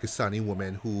for Pakistani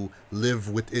women who live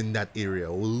within that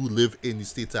area or who live in the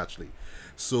states actually.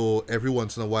 So every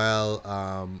once in a while,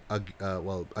 a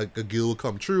girl will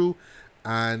come through,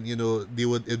 and they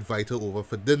would invite her over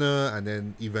for dinner, and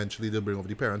then eventually they'll bring over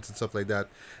the parents and stuff like that,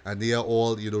 and they are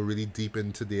all really deep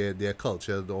into their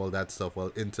culture and all that stuff,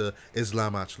 well, into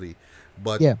Islam actually.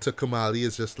 But Yeah. to Kamali,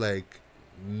 it's just like,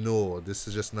 no, this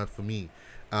is just not for me.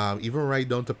 Even right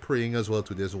down to praying as well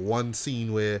too. There's one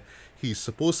scene where he's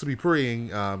supposed to be praying,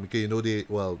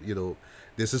 because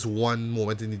this is one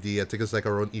moment in the day, I think it's like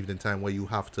around evening time, where you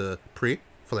have to pray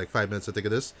for like 5 minutes, I think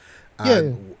it is. Yeah.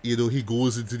 Yeah. And he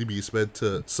goes into the basement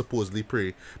to supposedly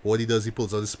pray. But what he does, he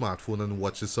pulls out his smartphone and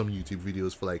watches some YouTube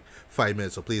videos for like 5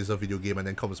 minutes, or plays a video game, and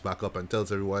then comes back up and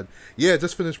tells everyone, "Yeah,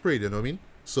 just finished praying." You know what I mean?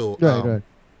 So Right, right.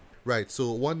 right.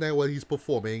 So one night while he's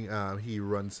performing, he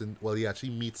runs in. Well, he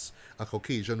actually meets a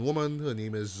Caucasian woman. Her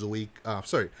name is Zoe.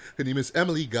 Her name is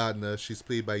Emily Gardner. She's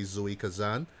played by Zoe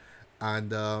Kazan,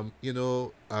 and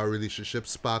our relationship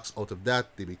sparks out of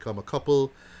that. They become a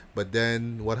couple, but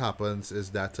then what happens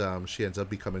is that she ends up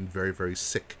becoming very, very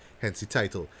sick, hence the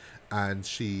title, and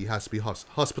she has to be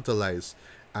hospitalized,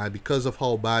 and because of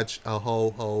how bad,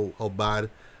 how bad,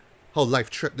 how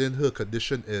life threatening her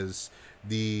condition is,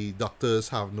 the doctors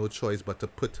have no choice but to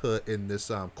put her in this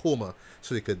coma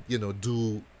so they could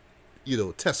do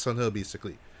tests on her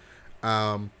basically.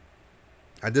 Um,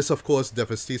 and this, of course,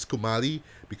 devastates Kumali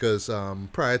because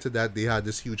prior to that, they had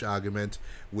this huge argument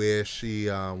where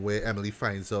where Emily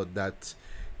finds out that,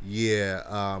 yeah,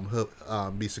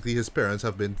 her basically his parents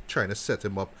have been trying to set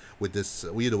him up with this,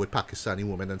 with Pakistani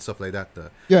women and stuff like that.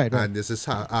 Right, right. And there's this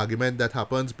argument that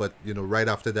happens, but right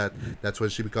after that, that's when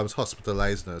she becomes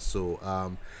hospitalized now. So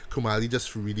Kumali,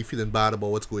 just really feeling bad about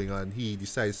what's going on, he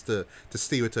decides to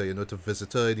stay with her, to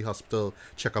visit her in the hospital,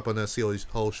 check up on her, see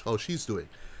how she's doing.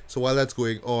 So while that's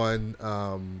going on,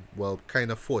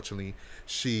 kind of fortunately,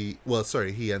 he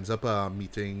ends up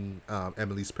meeting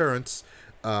Emily's parents,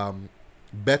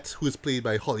 Beth, who is played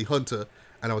by Holly Hunter,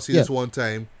 and I was seeing Yeah. this one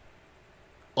time,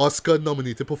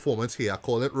 Oscar-nominated performance here. I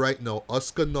call it right now,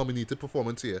 Oscar-nominated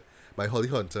performance here by Holly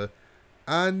Hunter,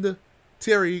 and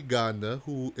Terry Gardner,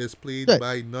 who is played Right.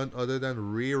 by none other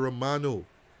than Ray Romano,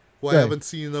 who I Right. haven't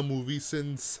seen in a movie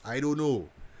since, I don't know.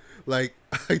 Like,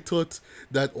 I thought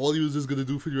that all he was just gonna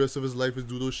do for the rest of his life is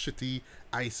do those shitty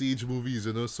Ice Age movies,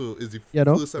 So it's the You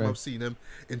know? first time Right. I've seen him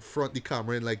in front of the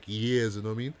camera in like years, you know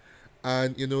what I mean?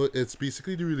 And it's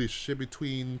basically the relationship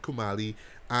between Kumali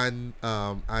and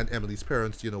Emily's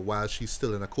parents, while she's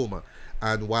still in a coma.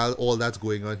 And while all that's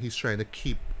going on, he's trying to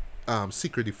keep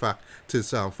secret the fact to his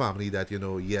family that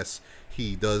yes,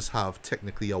 he does have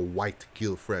technically a white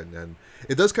girlfriend, and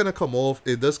it does kind of come out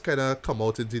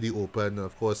into the open.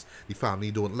 Of course, the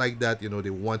family don't like that. They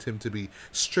want him to be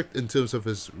strict in terms of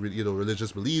his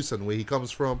religious beliefs and where he comes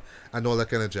from and all that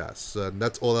kind of jazz. And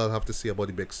that's all I'll have to say about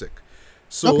the Big Sick.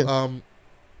 So Okay.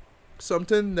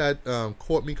 something that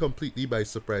caught me completely by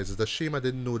surprise is a shame I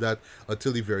didn't know that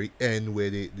until the very end, where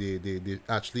they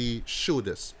actually show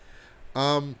this.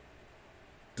 um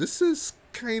this is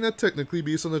kind of technically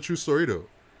based on a true story, though.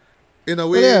 In a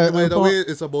Well, way, yeah. in a way,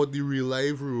 it's about the real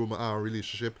life room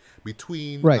relationship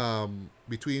Right.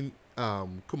 between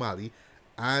Kumali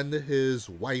and his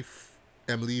wife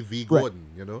Emily V. Right. Gordon.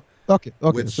 Okay. Okay.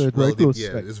 So Which, it's very close. yeah,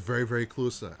 Right. it's very, very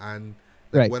close. And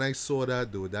like Right. when I saw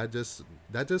that, though, that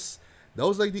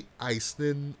was like the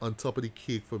icing on top of the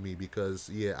cake for me, because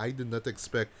yeah, I did not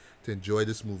expect to enjoy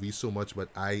this movie so much, but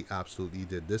I absolutely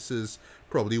did. This is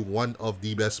probably one of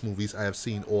the best movies I have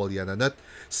seen all year, and I'm not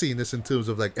seeing this in terms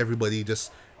of like everybody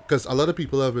just because a lot of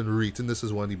people have been rating this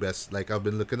as one of the best. Like I've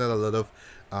been looking at a lot of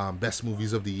best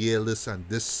movies of the year lists, and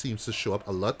this seems to show up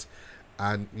a lot.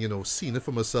 And seeing it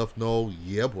for myself now,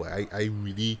 yeah, boy, I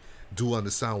really do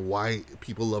understand why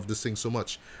people love this thing so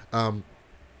much.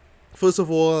 First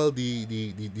of all,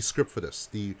 the script for this,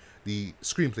 the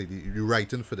screenplay, the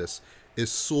writing for this is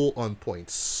so on point,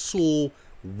 so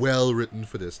well written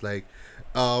for this. Like,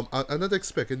 I'm not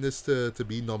expecting this to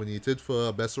be nominated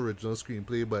for best original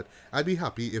screenplay, but I'd be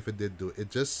happy if it did do.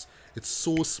 It's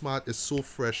so smart, it's so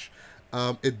fresh.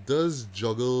 It does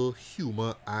juggle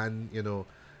humor and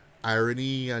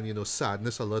irony and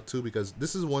sadness a lot too, because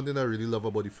this is one thing I really love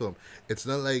about the film. It's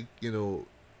not like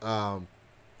a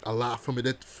laugh from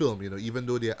it film, even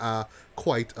though there are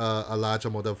quite a large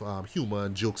amount of humor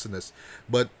and jokes in this.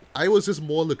 But I was just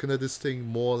more looking at this thing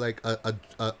more like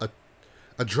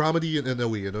a dramedy in a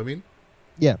way, you know what I mean?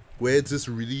 Yeah. Where it's this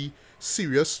really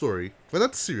serious story. Well,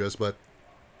 not serious, but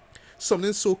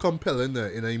something so compelling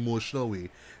in an emotional way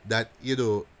that,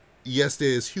 yes, there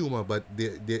is humor, but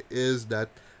there is that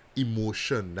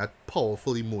emotion, that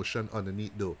powerful emotion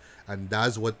underneath though. And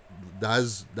that's what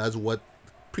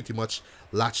pretty much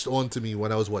latched on to me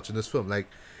when I was watching this film. Like,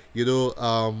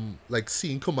 like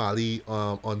seeing Kamali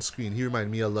on screen, he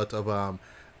reminded me a lot of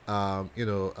oh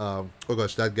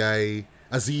gosh, that guy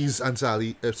Aziz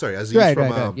Ansari,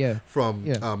 Aziz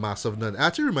from Master of None.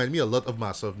 Actually reminded me a lot of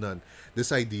Master of None.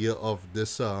 This idea of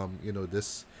this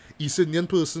this East Indian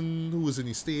person who was in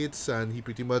the States, and he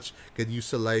pretty much get used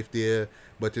to life there,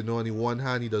 but on the one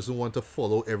hand he doesn't want to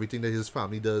follow everything that his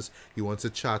family does. He wants to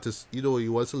chat his, he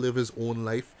wants to live his own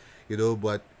life,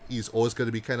 but he's always going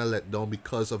to be kind of let down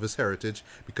because of his heritage,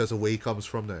 because of where he comes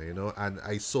from there, and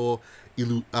I saw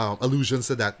allusions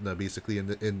to that basically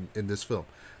in this film.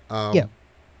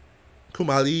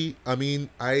 Kumali, I mean,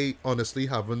 I honestly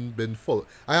haven't been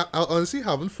I honestly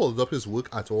haven't followed up his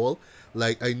work at all.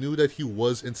 Like, I knew that he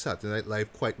was in Saturday Night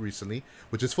Live quite recently,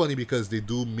 which is funny because they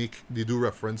do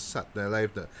reference Saturday Night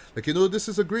Live there. Like, this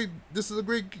is a great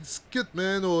skit,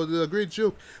 man, or a great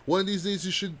joke. One of these days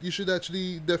you should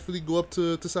actually definitely go up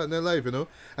to Saturday Night Live, And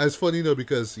it's funny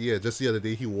because just the other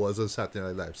day he was on Saturday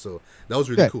Night Live, so that was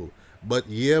really cool. But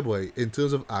yeah, boy, in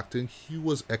terms of acting, he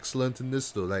was excellent in this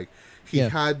though. Like, he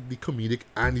had the comedic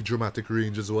and the dramatic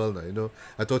range as well now,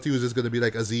 I thought he was just going to be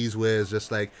like Aziz, where it's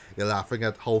just like you're laughing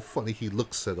at how funny he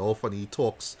looks and how funny he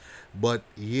talks. But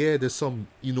yeah, there's some,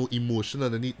 emotion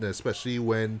underneath now, especially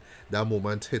when that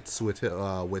moment hits with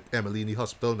Emily in the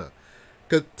hospital now.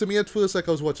 Because to me at first, like,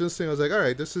 I was watching this thing, I was like,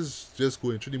 alright, this is just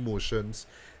going through the motions.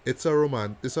 It's a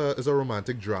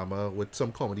romantic drama with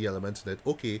some comedy elements in it.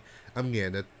 Okay, I'm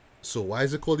getting it. So why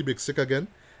is it called The Big Sick again?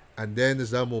 And then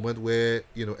there's that moment where,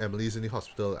 Emily's in the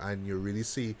hospital and you really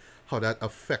see how that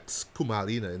affects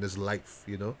Kumali in his life,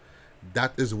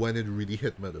 That is when it really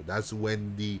hit me though. That's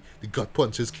when the gut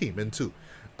punches came in too.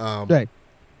 Right.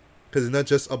 Because it's not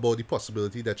just about the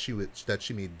possibility that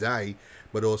she may die,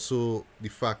 but also the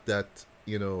fact that,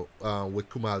 with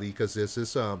Kumali, because there's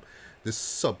this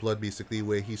subplot basically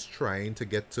where he's trying to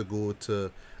get to go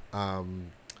to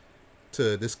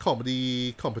this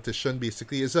comedy competition.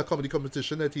 Basically, it's a comedy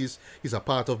competition that he's a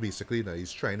part of basically. Now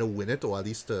he's trying to win it, or at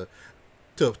least to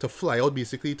fly out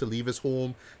basically, to leave his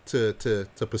home to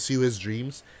pursue his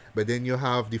dreams. But then you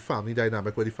have the family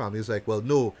dynamic where the family is like, well,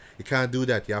 no, you can't do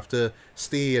that. You have to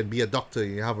stay and be a doctor.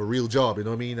 You have a real job, you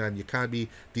know what I mean? And you can't be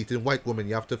dating white women.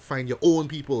 You have to find your own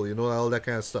people, all that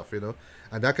kind of stuff, And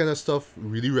that kind of stuff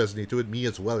really resonated with me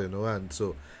as well, And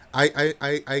so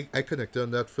I connected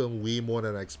on that film way more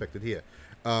than I expected here.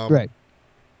 Right.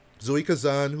 Zoe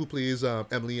Kazan, who plays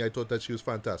Emily, I thought that she was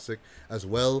fantastic as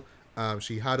well.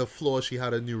 She had a flaw, she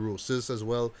had a neurosis as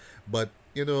well, but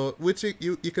which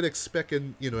you could expect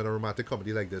in in a romantic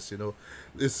comedy like this.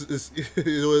 This is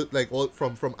like all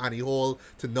from Annie Hall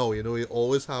to now. You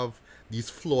always have these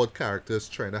flawed characters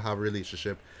trying to have a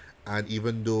relationship. And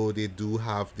even though they do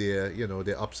have their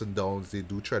their ups and downs, they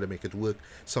do try to make it work.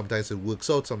 Sometimes it works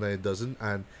out, sometimes it doesn't,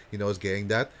 and I was getting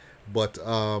that. But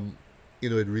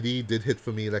it really did hit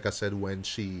for me, like I said, when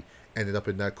she ended up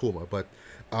in that coma. But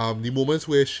the moments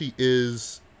where she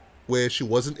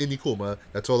wasn't in the coma,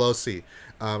 that's all I'll say.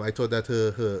 I thought that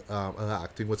her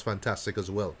acting was fantastic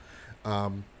as well.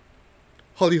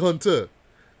 Holly Hunter,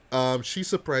 she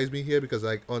surprised me here because,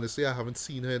 like, honestly, I haven't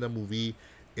seen her in a movie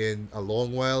in a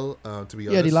long while, to be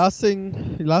honest. Yeah, the last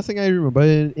thing I remember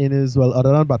in is, well,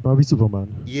 other than Batman v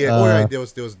Superman. Yeah, alright, there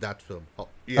was that film. Oh,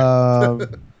 yeah.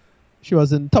 She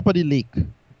was in Top of the Lake.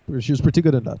 She was pretty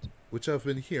good in that. Which I've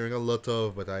been hearing a lot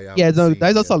of, but I haven't seen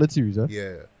that's a yet. solid series, huh?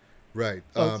 Yeah, right.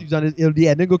 Solid series, and the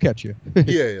ending will catch you.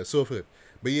 yeah, so good.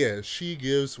 But yeah, she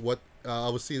gives what I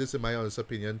would say this in my honest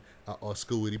opinion,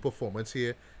 Oscar-worthy performance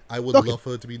here. I would Okay. love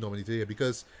her to be nominated here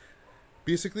because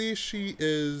basically she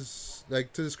is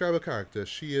like, to describe her character,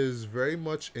 she is very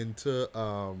much into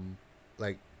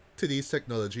like today's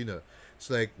technology, you know.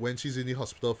 So like when she's in the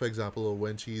hospital, for example, or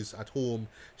when she's at home,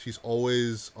 she's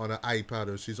always on an iPad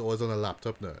or she's always on a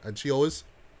laptop now, and she always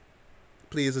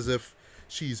plays as if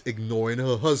she's ignoring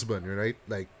her husband, right?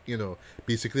 Like, you know,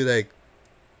 basically like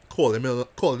calling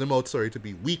him out, sorry, to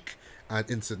be weak and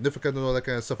insignificant and all that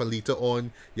kind of stuff. And later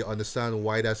on, you understand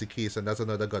why that's the case, and that's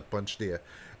another gut punch there.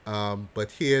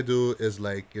 But here, though, is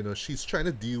like, you know, she's trying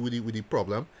to deal with the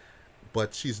problem,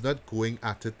 but she's not going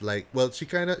at it like, well, she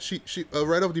kind of she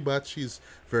right off the bat, she's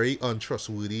very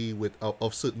untrustworthy with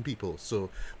of certain people. So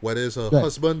whether it's her Right.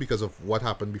 husband because of what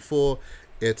happened before,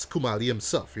 it's Kumali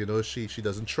himself. You know, she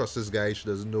doesn't trust this guy. She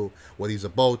doesn't know what he's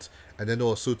about. And then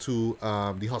also to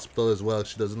the hospital as well.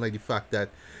 She doesn't like the fact that,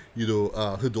 you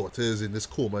know, her daughter is in this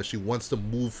coma. She wants to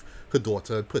move her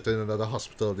daughter and put her in another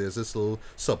hospital. There's this little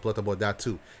subplot about that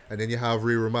too. And then you have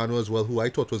Ray Romano as well, who I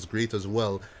thought was great as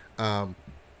well.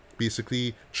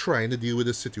 Basically trying to deal with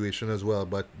the situation as well.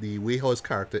 But the way how his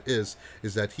character is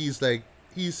that he's like,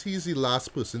 he's the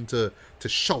last person to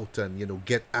shout and, you know,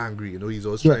 get angry. You know, he's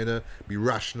always Right. trying to be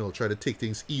rational, try to take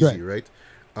things Right. easy, right?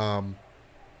 Um,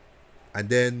 and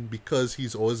then because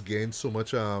he's always getting so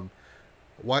much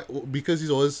why, because he's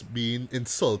always being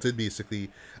insulted basically.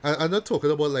 I'm not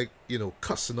talking about like, you know,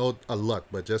 cussing out a lot,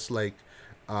 but just like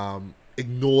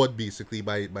ignored basically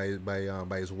by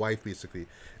his wife basically.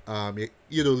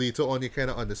 You know, later on you kind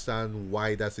of understand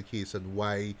why that's the case and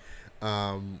why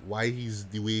he's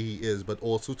the way he is, but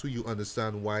also to you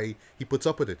understand why he puts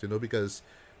up with it, you know, because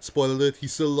spoiler alert, he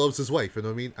still loves his wife, you know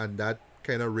what I mean? And that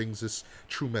kind of rings this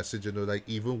true message, you know, like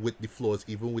even with the flaws,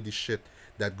 even with the shit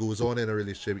that goes on in a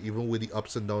relationship, even with the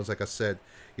ups and downs, like I said,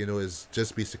 you know, is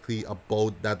just basically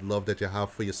about that love that you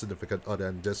have for your significant other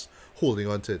and just holding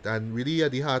on to it. And really,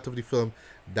 at the heart of the film,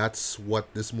 that's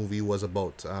what this movie was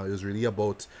about. It was really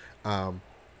about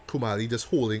Kumali just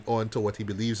holding on to what he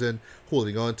believes in,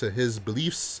 holding on to his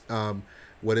beliefs,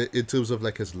 whether in terms of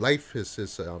like his life,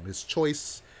 his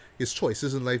choice, his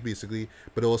choices in life basically,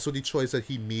 but also the choice that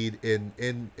he made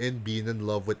in being in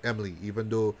love with Emily, even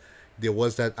though there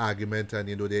was that argument and,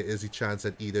 you know, there is a chance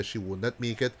that either she will not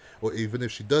make it, or even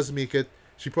if she does make it,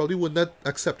 she probably would not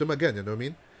accept him again, you know what I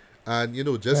mean? And, you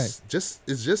know, Right. just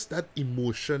it's just that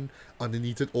emotion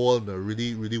underneath it all that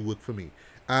really really worked for me.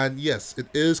 And yes, it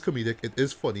is comedic, it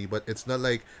is funny, but it's not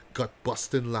like gut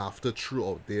busting laughter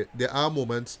throughout. There are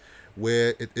moments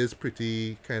where it is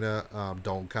pretty kind of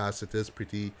downcast. It is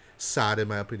pretty sad in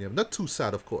my opinion. Not too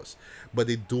sad, of course, but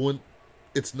they don't.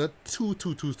 It's not too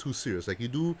serious. Like, you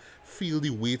do feel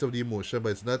the weight of the emotion, but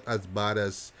it's not as bad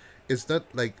as. It's not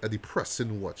like a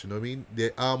depressing watch. You know what I mean?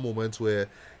 There are moments where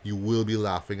you will be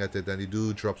laughing at it, and they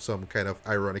do drop some kind of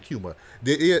ironic humor.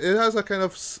 It has a kind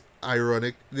of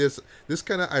ironic. There's this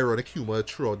kind of ironic humor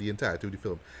throughout the entirety of the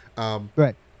film. Um,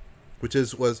 Right. which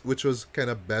was kind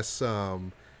of best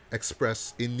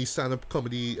expressed in the stand-up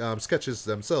comedy sketches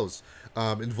themselves,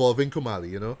 involving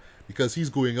Kumali, you know, because he's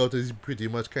going out and he's pretty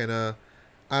much kind of,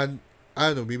 and I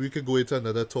don't know, maybe we could go into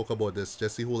another talk about this,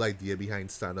 just the whole idea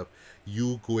behind stand-up,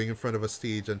 you going in front of a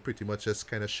stage and pretty much just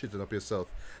kind of shitting up yourself,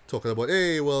 talking about,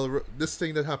 hey, well, this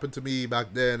thing that happened to me back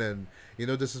then, and, you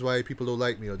know, this is why people don't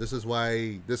like me, or this is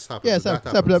why this happens Yeah. or that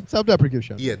happens. Self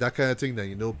deprecation. Yeah, that kind of thing. That,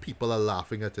 you know, people are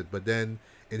laughing at it, but then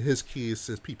in his case,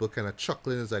 is people kind of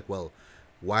chuckling. It's like, well,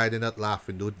 why are they not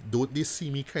laughing? Don't they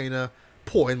see me kind of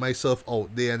pouring myself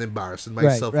out there and embarrassing Right.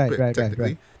 myself Right. Right. Right. technically?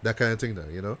 Right. That kind of thing. There,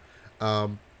 you know.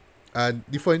 Um, and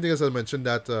the funny thing is, I mentioned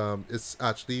that it's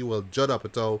actually, well, Judd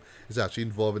Apatow is actually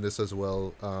involved in this as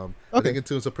well. I think Okay. in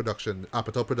terms of production,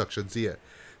 Apatow Productions, yeah.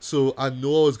 So I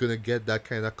know I was gonna get that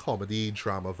kind of comedy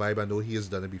drama vibe. I know he has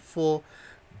done it before,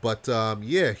 but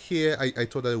yeah, here I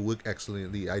thought that it worked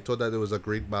excellently. I thought that there was a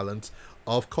great balance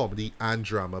of comedy and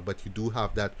drama, but you do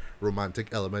have that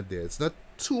romantic element there. It's not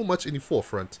too much in the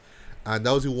forefront, and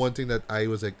that was the one thing that I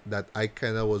was like, that I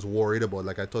kind of was worried about.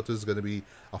 Like, I thought this was gonna be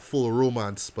a full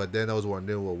romance, but then I was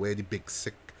wondering, well, where the big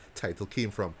sick title came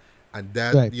from, and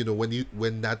that, Right. you know,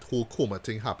 when that whole coma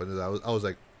thing happened, I was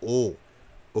like, oh,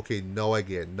 okay, now I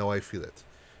get it, now I feel it.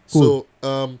 Cool.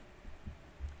 So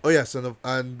oh yes,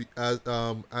 and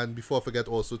before I forget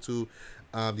also too,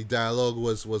 the dialogue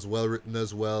was well written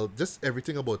as well. Just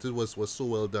everything about it was so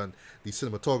well done. The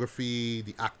cinematography,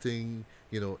 the acting,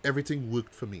 you know, everything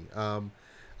worked for me.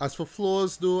 As for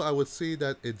flaws though, I would say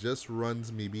that it just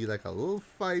runs maybe like a little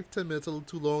 5-10 minutes a little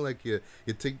too long. Like, you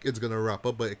think it's gonna wrap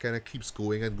up, but it kind of keeps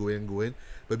going and going and going.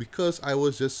 But because I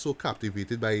was just so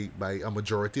captivated by a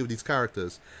majority of these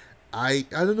characters, I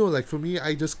don't know, like for me,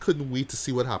 I just couldn't wait to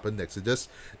see what happened next. It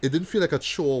didn't feel like a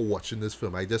chore watching this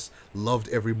film. I just loved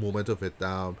every moment of it.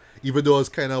 Even though I was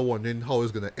kind of wondering how it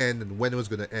was gonna end and when it was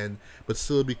gonna end, but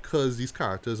still because these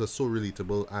characters are so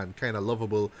relatable and kind of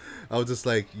lovable, I was just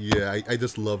like, yeah, I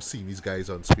just love seeing these guys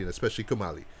on screen, especially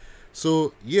Kamali.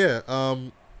 So yeah,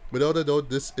 without a doubt,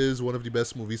 this is one of the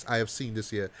best movies I have seen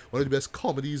this year. One of the best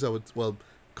comedies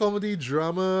comedy,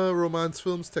 drama, romance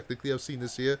films technically I've seen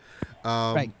this year.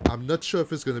 Right. I'm not sure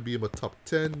if it's going to be in my top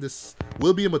 10. This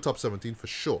will be in my top 17 for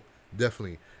sure,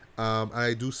 definitely.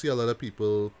 I do see a lot of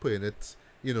people putting it,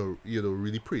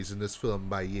 really praising this film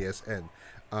by year's end.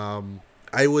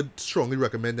 I would strongly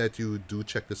recommend that you do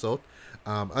check this out.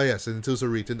 Oh yes, and in terms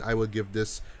of rating, I would give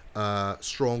this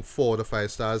strong 4 to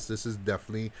 5 stars. This is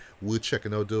definitely worth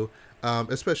checking out though.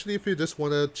 Especially if you just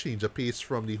want to change a pace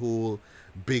from the whole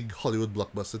big Hollywood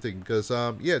blockbuster thing. Because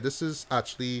yeah, this is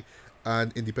actually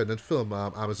an independent film.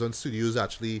 Amazon Studios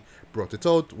actually brought it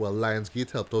out. Well,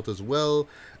 Lionsgate helped out as well.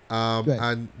 Right.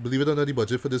 And believe it or not, the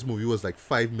budget for this movie was like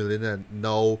 5 million, and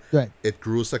now Right. it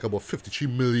grows like about 53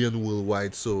 million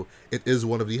worldwide. So it is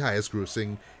one of the highest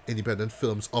grossing independent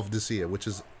films of this year, which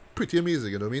is pretty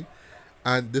amazing. You know what I mean?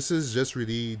 And this is just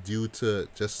really due to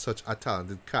just such a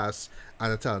talented cast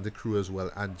and a talented crew as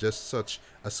well, and just such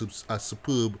a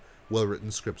superb,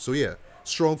 well-written script. So yeah,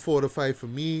 strong 4 to 5 for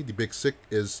me. The Big Sick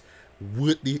is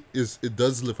it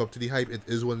does live up to the hype. It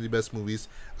is one of the best movies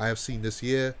I have seen this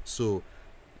year. So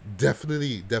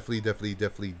definitely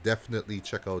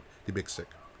check out The Big Sick.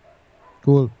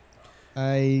 Cool.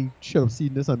 I should have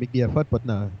seen this and make the effort, but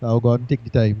nah, I'll go and take the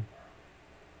time.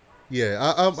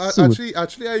 Yeah, Soon.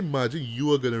 actually, I imagine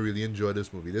you are gonna really enjoy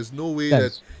this movie. There's no way that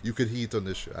Nice. you could hate on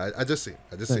this show. I just say,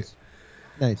 I just say. Nice.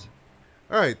 Nice.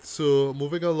 All right, so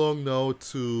moving along now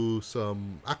to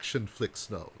some action flicks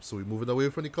now. So we're moving away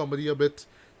from the comedy a bit.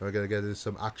 Now we're gonna get into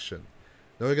some action.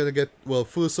 Now we're gonna get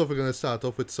first off we're gonna start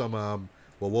off with some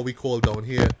what we call down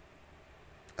here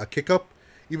a kick up.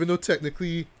 Even though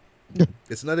technically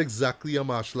it's not exactly a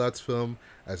martial arts film,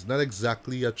 it's not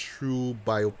exactly a true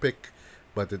biopic,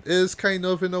 but it is kind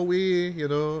of in a way,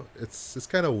 it's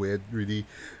kind of weird really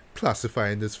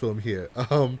classifying this film here.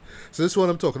 So this one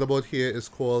I'm talking about here is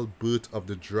called Birth of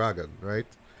the Dragon, right?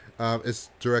 It's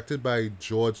directed by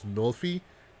George Nolfi,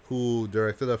 who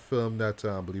directed a film that,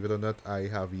 believe it or not, I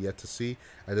have yet to see.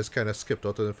 I just kind of skipped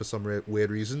out on it for some weird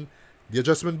reason. The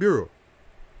Adjustment Bureau.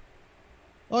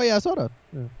 Oh yeah, I saw that.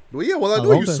 Yeah. Well, yeah, well, I A know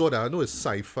long you time. saw that. I know it's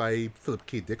sci-fi, Philip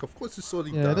K. Dick. Of course, you saw the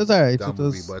Yeah, it was alright. damn It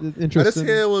movie, was but I just interesting.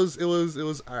 hear it was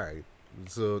alright.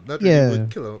 So not really Yeah. would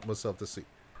kill myself to see.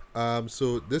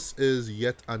 So this is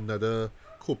yet another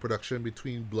co-production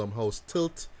between Blumhouse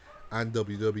Tilt and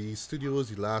WWE Studios.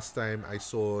 The last time I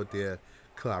saw their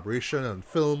collaboration on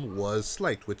film was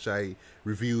Slight, which I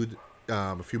reviewed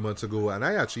a few months ago, and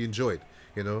I actually enjoyed.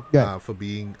 Yeah. For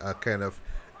being a kind of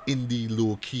indie,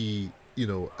 low-key,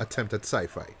 attempt at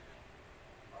sci-fi.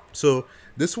 So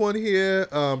this one here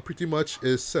pretty much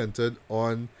is centered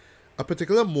on a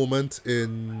particular moment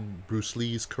in Bruce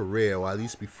Lee's career, or at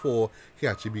least before he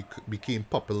actually became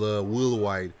popular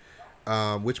worldwide,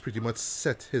 which pretty much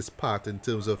set his part in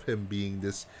terms of him being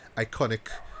this iconic,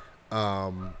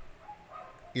 um,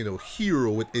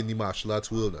 hero within the martial arts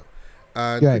world now.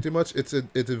 And Yeah. pretty much it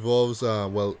involves,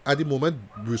 at the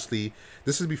moment, Bruce Lee,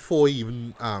 this is before he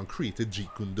even created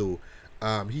Jeet Kune Do.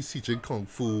 He's teaching Kung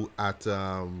Fu at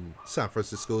San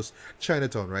Francisco's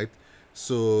Chinatown, right?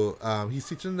 So he's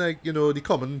teaching like the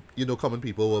common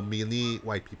people, well mainly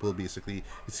white people basically.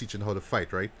 He's teaching how to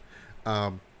fight, right?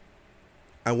 Um,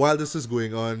 and while this is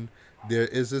going on, there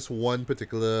is this one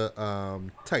particular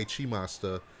Tai Chi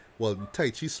master, well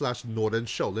Tai Chi slash Northern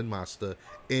Shaolin master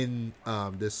in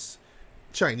this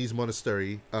Chinese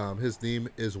monastery. His name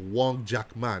is Wong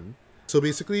Jack Man. So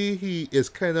basically, he is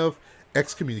kind of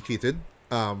excommunicated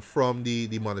from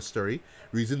the monastery.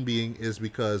 Reason being is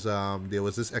because there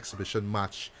was this exhibition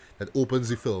match that opens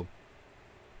the film,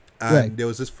 Right. and there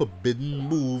was this forbidden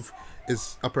move.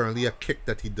 Is apparently a kick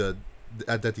that he did.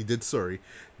 Sorry,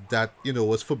 that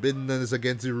was forbidden and is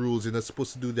against the rules. You're not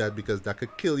supposed to do that because that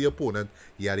could kill your opponent.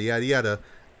 Yada yada yada.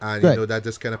 And Right. that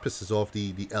just kind of pisses off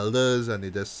the elders, and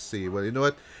they just say, well, you know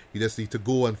what, you just need to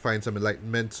go and find some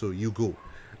enlightenment, so you go.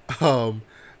 um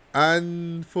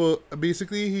and for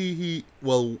basically he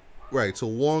well, right, so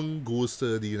Wong goes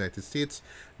to the United States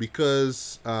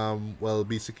because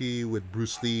basically with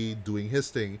Bruce Lee doing his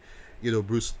thing,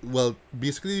 Bruce, well,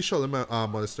 basically Shaolin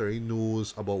Monastery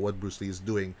knows about what Bruce Lee is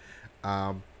doing.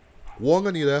 um Wong,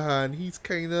 on the other hand, he's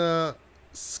kind of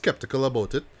skeptical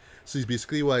about it. So he's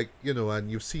basically like, and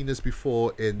you've seen this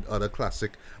before in other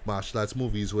classic martial arts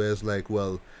movies where it's like,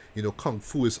 well, kung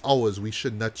fu is ours. We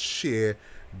should not share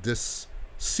these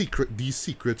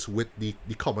secrets with the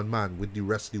common man, with the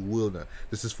rest of the world. Now.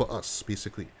 This is for us,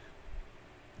 basically.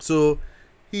 So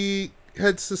he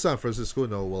heads to San Francisco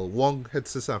now. Well, Wong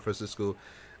heads to San Francisco,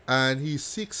 and he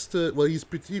seeks to. Well, he's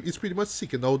pretty much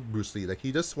seeking out Bruce Lee. Like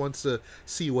he just wants to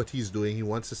see what he's doing. He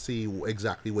wants to see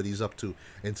exactly what he's up to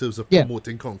in terms of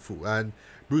promoting kung fu. And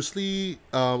Bruce Lee,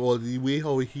 well, the way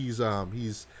how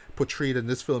he's portrayed in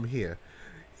this film here,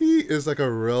 he is like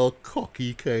a real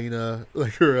cocky kind of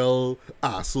like a real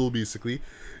asshole basically.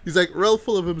 He's like real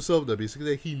full of himself though.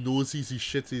 Basically, like, he knows he's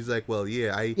shit. He's like, well,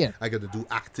 I gotta do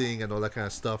acting and all that kind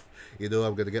of stuff. I'm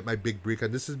gonna get my big break.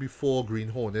 And this is before Green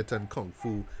Hornet and Kung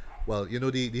Fu. Well,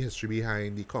 the history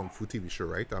behind the Kung Fu TV show,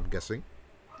 right? I'm guessing.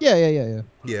 Yeah.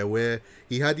 Yeah, where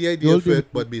he had the idea of it,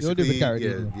 but basically,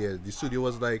 the studio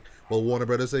was like, well, Warner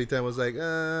Brothers at the time was like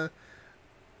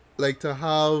to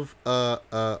have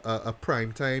a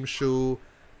primetime show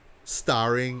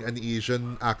starring an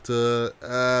Asian actor,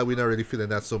 we're not really feeling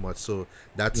that so much. So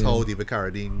that's how David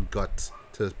Carradine got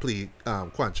to play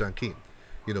Quan Chan Kane.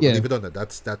 Believe it or not,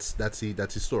 that's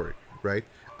his story, right?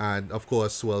 And of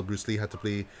course, well, Bruce Lee had to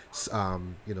play,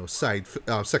 second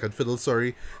fiddle,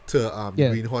 to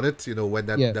Green Hornet. When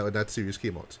that series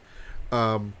came out.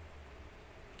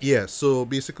 So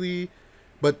basically,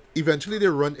 but eventually they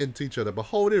run into each other. But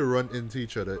how they run into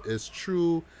each other is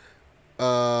through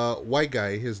white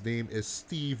guy. His name is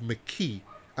Steve McKee.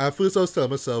 At first, I was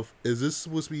telling myself, is this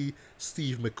supposed to be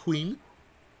Steve McQueen?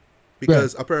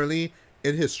 Because apparently,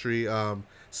 in history,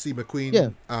 Steve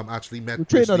McQueen actually met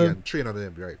Bruce Lee and trained under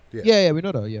him, right? Yeah, we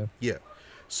know that. Yeah.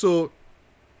 So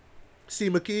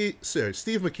Steve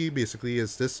McKee basically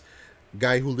is this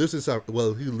guy who lives in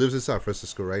San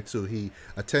Francisco, right? So he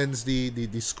attends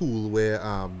the school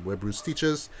where Bruce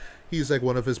teaches. He's like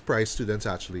one of his prize students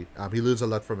actually. He learns a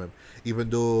lot from him, even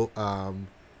though I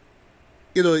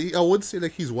wouldn't say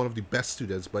like he's one of the best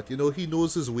students, but he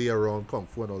knows his way around kung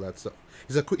fu and all that stuff.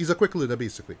 He's a quick learner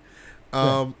basically.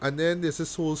 And then there's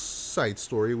this whole side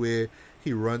story where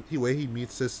he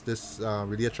meets this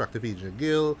really attractive Asian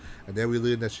girl, and then we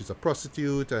learn that she's a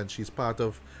prostitute and she's part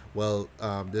of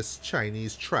this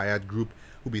Chinese triad group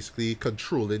who basically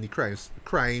controlling the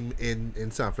crime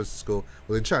in San Francisco.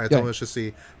 Well, in Chinatown, I should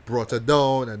say, brought her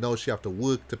down, and now she have to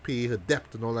work to pay her debt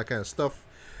and all that kind of stuff.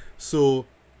 So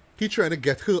he trying to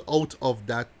get her out of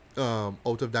that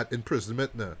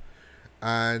imprisonment now.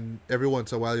 And every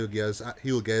once in a while he'll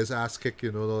get his ass kicked,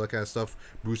 all that kind of stuff.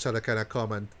 Bruce had to kind of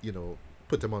come and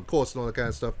put him on course and all that kind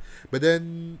of stuff. But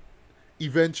then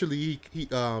eventually he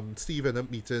Steve ended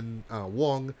up meeting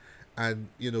Wong, and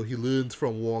he learns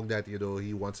from Wong that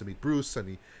he wants to meet Bruce,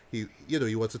 and he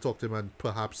wants to talk to him and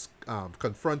perhaps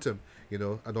confront him, and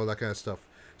all that kind of stuff.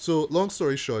 So long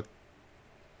story short,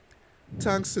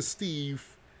 thanks to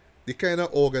Steve, they kind of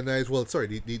organize. Well,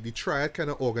 sorry, the triad kind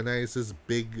of organized this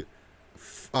big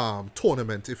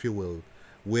tournament, if you will,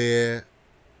 where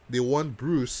they want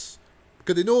Bruce,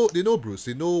 because they know Bruce,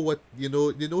 they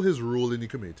know his role in the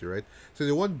community, right? So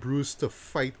they want Bruce to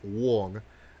fight Wong,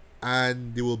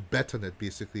 and they will bet on it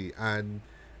basically. And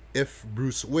if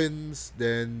Bruce wins,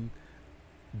 then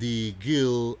the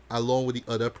girl along with the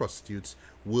other prostitutes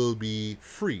will be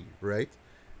free, right?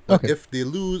 But if they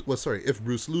lose, if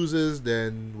Bruce loses,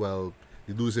 then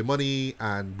they lose their money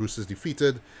and Bruce is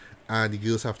defeated, and the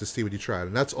girls have to stay with the trial.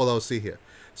 And that's all I'll say here.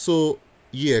 So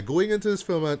going into this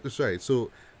film, right? So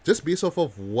just based off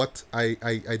of what I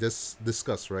just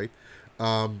discussed, right?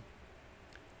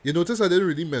 You notice I didn't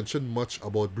really mention much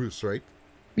about Bruce, right?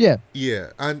 Yeah.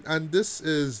 Yeah, and this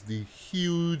is the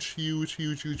huge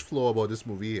flaw about this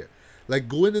movie here. Like,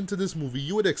 going into this movie,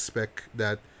 you would expect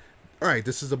that, all right,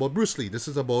 this is about Bruce Lee. This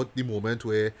is about the moment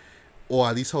where, or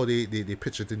at least how they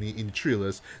pitch it in the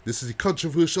trailers. This is a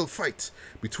controversial fight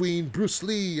between Bruce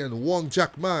Lee and Wong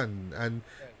Jackman, and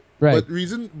but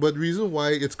reason why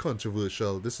it's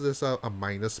controversial. This is a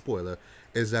minor spoiler.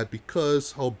 Is that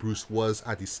because how Bruce was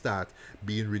at the start,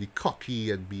 being really cocky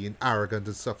and being arrogant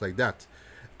and stuff like that,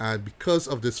 and because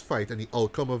of this fight and the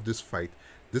outcome of this fight,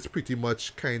 this pretty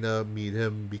much kind of made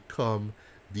him become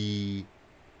the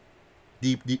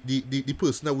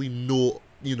person that we know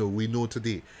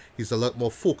today. He's a lot more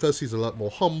focused. He's a lot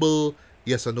more humble.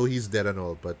 Yes, I know he's dead and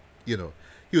all, but he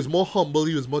was more humble.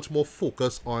 He was much more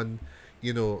focused on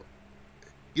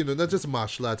not just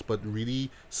martial arts, but really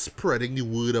spreading the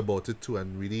word about it too,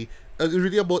 and really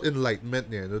about enlightenment.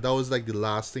 That was like the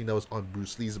last thing that was on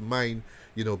Bruce Lee's mind,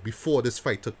 before this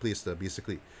fight took place there,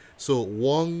 basically. So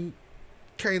Wong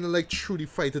kind of like through the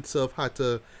fight itself had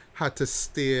to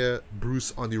steer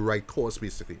Bruce on the right course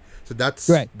basically. So that's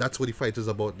what the fight is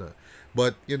about now.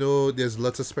 But you know, there's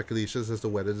lots of speculations as to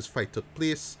whether this fight took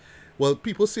place. Well,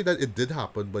 people say that it did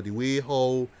happen, but the way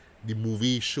how the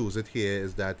movie shows it here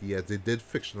is that yes, they did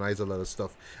fictionalize a lot of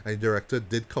stuff, and the director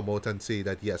did come out and say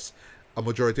that yes, a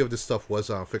majority of this stuff was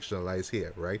fictionalized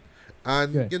here, right?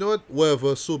 And you know what,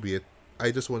 whatever, so be it.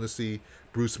 I just want to see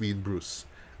Bruce being Bruce.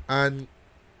 And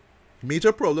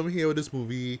major problem here with this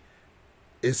movie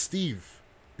is Steve,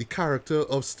 the character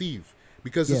of Steve,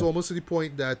 because it's almost to the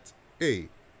point that, hey,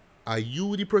 are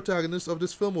you the protagonist of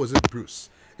this film, or is it Bruce?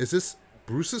 Is this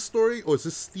Bruce's story, or is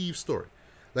this Steve's story?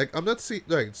 Like, I'm not saying,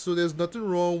 like, so there's nothing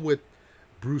wrong with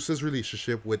Bruce's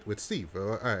relationship with Steve.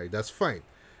 Alright, that's fine.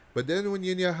 But then when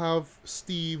you have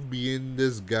Steve being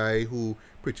this guy who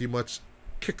pretty much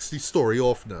kicks the story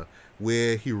off now,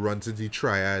 where he runs into the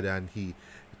triad and he,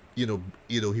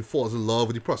 he falls in love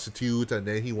with the prostitute and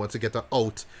then he wants to get her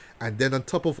out. And then on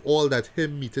top of all that,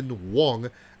 him meeting Wong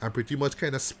and pretty much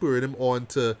kind of spurred him on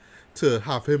to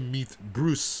have him meet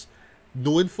Bruce,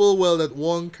 knowing full well that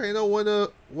Wong kind of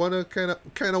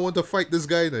want to fight this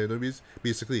guy now, you know,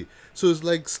 basically. So it's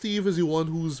like Steve is the one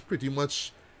who's pretty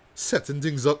much setting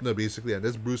things up now, basically, and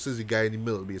this Bruce is the guy in the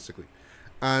middle, basically.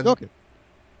 And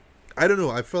I don't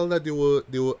know, I felt that they were,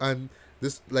 and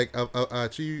this, like, I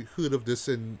actually heard of this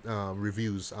in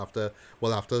reviews after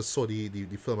I saw the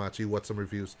film, actually watched some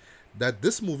reviews, that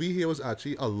this movie here was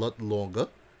actually a lot longer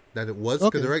than it was,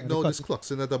 because right now this clocks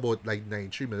in at about like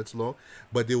 93 minutes long,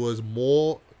 but there was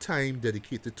more time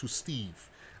dedicated to Steve,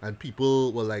 and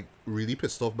people were like really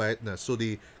pissed off by it now, so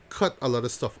they cut a lot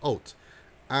of stuff out.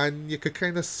 And you could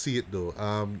kind of see it though.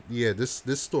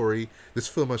 This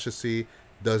film, I should say,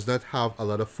 does not have a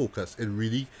lot of focus. It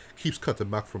really keeps cutting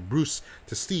back from Bruce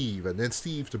to Steve, and then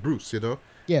Steve to Bruce, you know?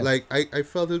 Yeah. Like, I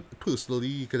felt it personally,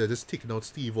 you could have just taken out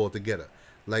Steve altogether.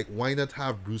 Like, why not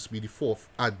have Bruce be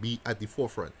at the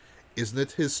forefront? Isn't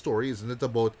it his story? Isn't it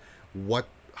about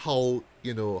how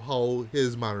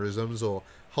his mannerisms, or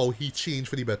how he changed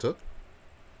for the better?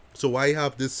 So why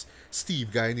have this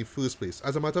Steve guy in the first place?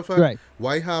 As a matter of fact,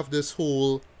 why have this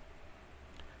whole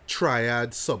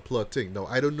triad subplot thing? Now,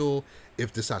 I don't know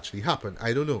if this actually happened.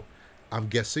 I don't know. I'm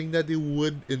guessing that they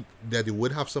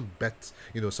would have some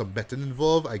betting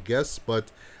involved, I guess,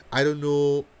 but I don't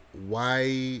know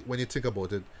why, when you think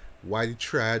about it, why the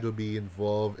triad would be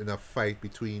involved in a fight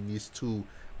between these two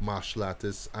martial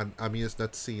artists. And I mean, it's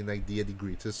not saying like they are the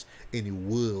greatest in the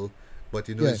world, but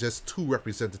it's just two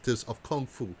representatives of Kung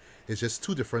Fu. It's just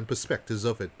two different perspectives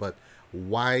of it. But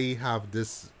why have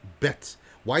this bet?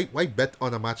 Why bet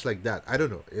on a match like that? I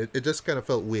don't know. It just kind of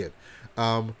felt weird.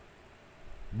 But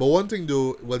one thing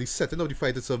though, well, the setting of the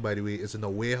fight itself, by the way, is in a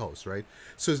warehouse, right?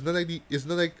 So it's not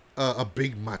like a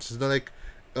big match. It's not like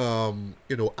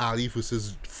Ali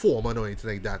versus Foreman or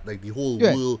anything like that. Like the whole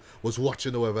world was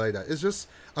watching or whatever like that. It's just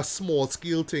a small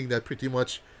scale thing that pretty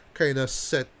much kind of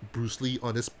set Bruce Lee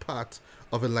on his path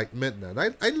of enlightenment now.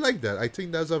 And I like that. I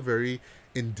think that's a very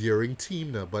endearing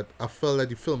theme now, but I felt that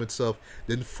the film itself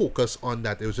didn't focus on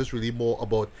that. It was just really more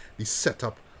about the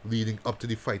setup leading up to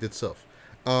the fight itself.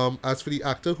 As for the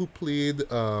actor who played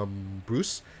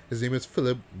Bruce, his name is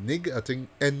Philip Nig, I think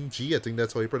NG, I think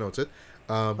that's how you pronounce it.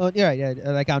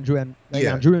 Like Andrew and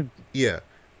Andrew. Yeah.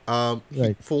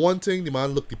 For one thing, the man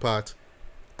looked the part,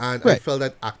 and I felt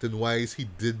that acting wise, he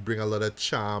did bring a lot of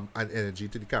charm and energy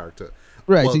to the character.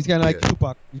 Right, well, he's kind of like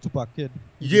Tupac kid.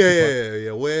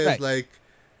 Yeah. Whereas like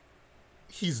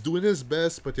he's doing his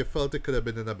best, but you felt it could have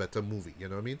been in a better movie. You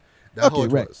know what I mean? That's how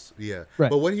it was. Yeah.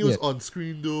 But when he was on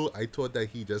screen though, I thought that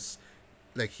he just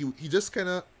he just kind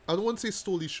of, I don't want to say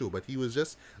stole the show, but he was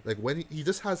just like, when he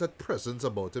just has that presence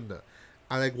about him now.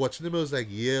 And like watching him, I was like,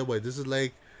 yeah, but this is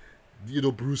like,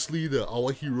 Bruce Lee,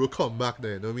 our hero, come back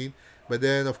there, you know what I mean? But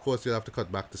then, of course, you'll have to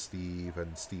cut back to Steve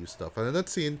and Steve's stuff. And I'm not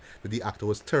saying that the actor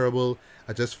was terrible.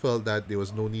 I just felt that there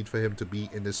was no need for him to be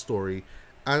in this story.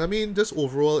 And I mean, just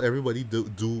overall, everybody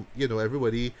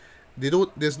everybody,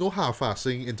 there's no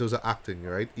half-assing in terms of acting,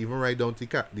 right? Even right down to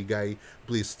the guy who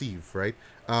plays Steve, right?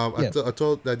 I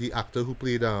thought that the actor who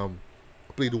played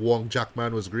Wong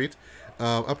Jackman was great.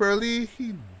 Apparently,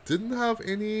 he didn't have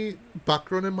any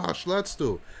background in martial arts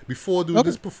though before doing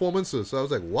his performances. So I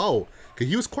was like, wow, because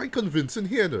he was quite convincing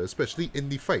here, though, especially in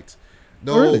the fight.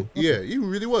 No, really? Yeah, he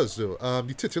really was though.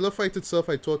 The titular fight itself,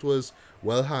 I thought, was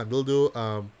well handled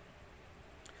though.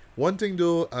 One thing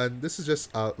though, and this is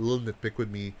just a little nitpick with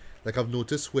me, like I've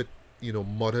noticed with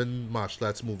modern martial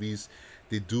arts movies,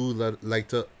 they do like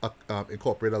to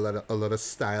incorporate a lot of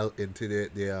style into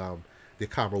their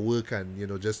camera work,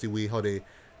 and just the way how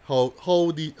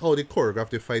how they choreograph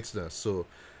their fights now. So,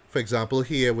 for example,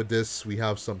 here with this, we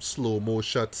have some slow mo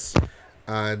shots,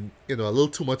 and a little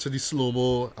too much of the slow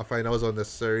mo. I find that was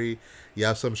unnecessary. You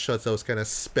have some shots that was kind of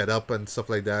sped up and stuff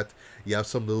like that. You have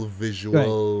some little Right.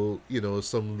 visual,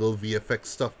 some little VFX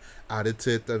stuff added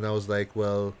to it, and I was like,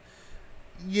 well,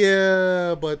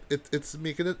 yeah, but it's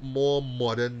making it more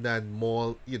modern and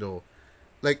more,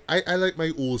 like I like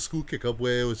my old school kick up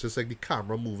where it was just like the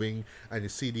camera moving and you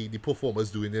see the performers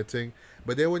doing their thing.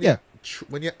 But then Yeah.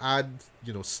 when you add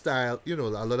style, a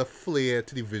lot of flair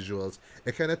to the visuals,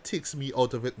 it kind of takes me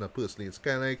out of it now personally. It's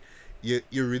kind of like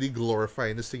you're really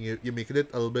glorifying this thing. You're making it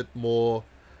a little bit more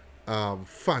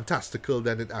fantastical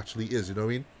than it actually is. You know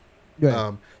what I mean?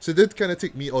 Right. So it did kind of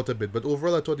take me out a bit, but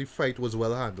overall I thought the fight was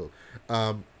well handled.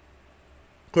 Um,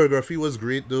 Choreography was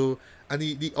great though, and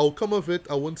the outcome of it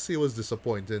I wouldn't say was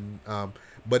disappointing.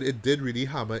 But it did really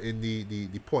hammer in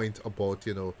the point about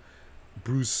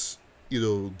Bruce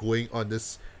going on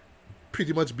this,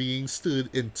 pretty much being stirred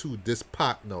into this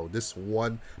path now, this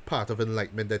one path of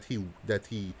enlightenment that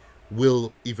he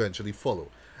will eventually follow.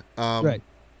 Um, Right.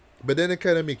 but then it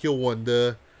kind of make you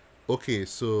wonder, okay,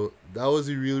 so that was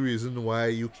the real reason why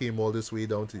you came all this way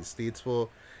down to the States for.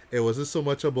 It wasn't so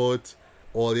much about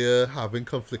all you having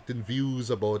conflicting views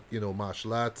about,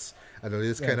 martial arts and all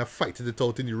this Right. kind of fighting it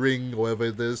out in the ring or whatever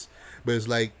it is. But it's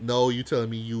like, now you tell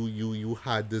me you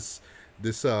had this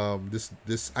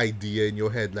idea in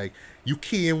your head, like you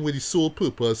came with the sole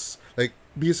purpose, like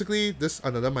basically this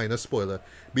another minor spoiler.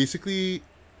 Basically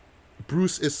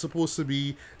Bruce is supposed to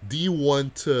be the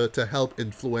one to help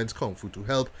influence kung fu, to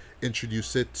help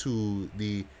introduce it to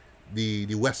the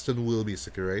Western world,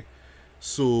 basically, right?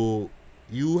 So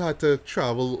you had to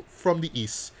travel from the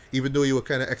east, even though you were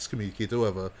kind of excommunicated or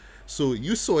whatever. So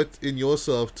you saw it in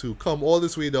yourself to come all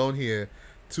this way down here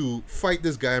to fight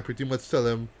this guy and pretty much tell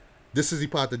him this is the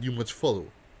path that you must follow.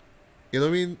 You know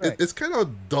what I mean? Right. It's kind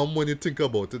of dumb when you think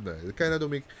about it now. It kind of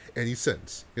don't make any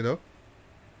sense.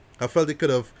 I felt they could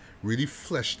have really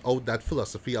fleshed out that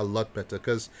philosophy a lot better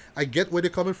because I get where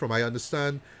they're coming from. I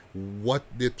understand what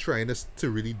they're trying to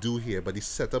really do here, but the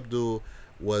setup though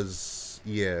was,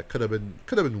 yeah, could have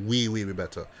been way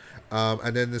better.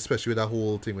 And then especially with that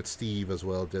whole thing with Steve as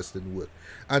well, just didn't work.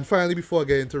 And finally, before I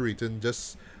get into rating,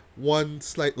 just one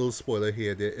slight little spoiler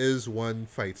here. There is one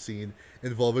fight scene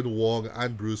involving Wong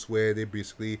and Bruce where they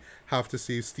basically have to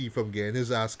save Steve from getting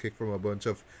his ass kicked from a bunch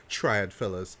of triad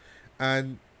fellas.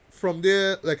 And from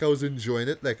there, like I was enjoying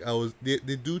it. Like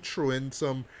they do throw in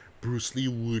some Bruce Lee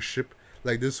worship.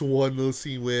 Like this one little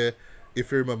scene where,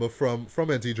 if you remember from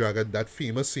Anti Dragon, that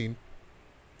famous scene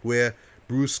where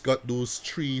Bruce got those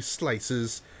three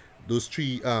slices, those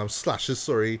three slashes,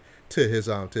 sorry, to his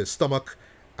stomach,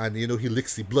 and he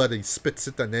licks the blood and he spits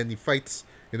it and then he fights.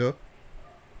 You know,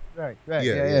 Right. Right.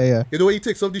 yeah, Yeah. yeah. Yeah. Yeah. When he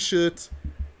takes off the shirt,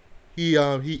 he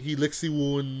licks the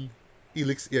wound. He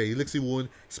licks the wound,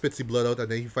 spits the blood out, and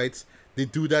then he fights. They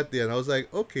do that there, and I was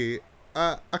like, okay,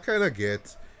 I kind of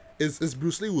get. Is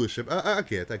Bruce Lee worship? I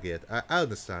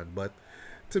understand, but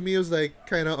to me it was like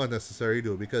kind of unnecessary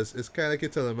though, because it's kind of like you're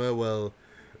telling me, well,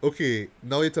 okay,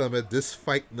 now you're telling me this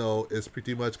fight now is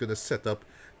pretty much gonna set up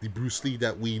the Bruce Lee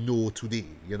that we know today.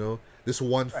 This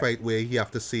one Right. fight where he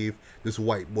have to save this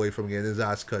white boy from getting his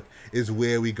ass cut is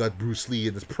where we got Bruce Lee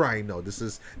in his prime now. This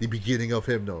is the beginning of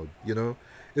him now.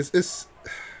 It's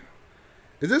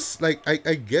just like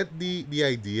I get the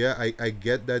idea. I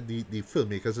get that the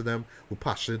filmmakers of them were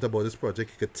passionate about this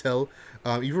project. You could tell,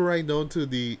 even right down to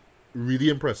the really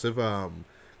impressive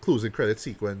closing credit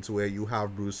sequence where you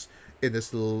have Bruce in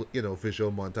this little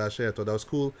visual montage. I thought that was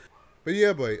cool. But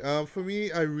yeah, boy. For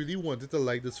me, I really wanted to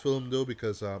like this film though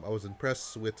because I was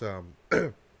impressed with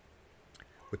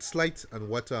Slight and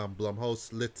what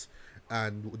Blumhouse lit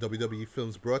and WWE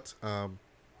Films brought.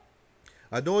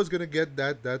 I know it's gonna get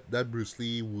that Bruce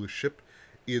Lee worship,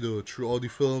 through all the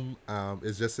film.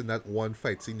 It's just in that one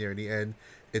fight scene near the end,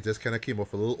 it just kind of came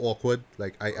off a little awkward.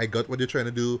 Like I got what they're trying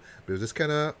to do, but it was just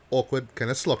kind of awkward,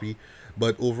 kind of sloppy.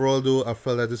 But overall, though, I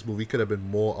felt that this movie could have been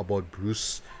more about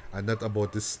Bruce and not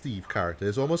about this Steve character.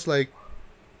 It's almost like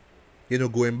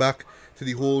going back to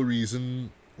the whole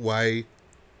reason why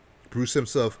Bruce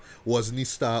himself wasn't the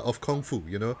star of Kung Fu,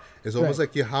 It's almost Right.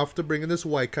 like you have to bring in this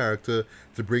white character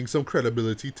to bring some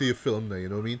credibility to your film now, you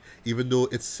know what I mean? Even though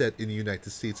it's set in the United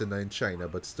States and not in China,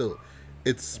 but still,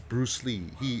 it's Bruce Lee.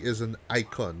 He is an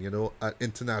icon, an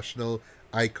international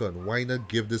icon. Why not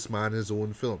give this man his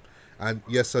own film? And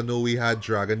yes, I know we had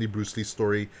Dragon, the Bruce Lee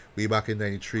story way back in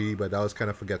 '93, but that was kind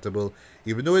of forgettable.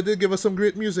 Even though it did give us some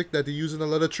great music that they use in a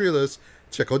lot of trailers.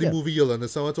 Check out the movie, you'll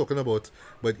understand what I'm talking about.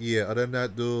 But yeah, other than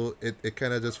that though, it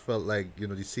kind of just felt like, you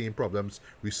know, the same problems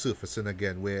resurfacing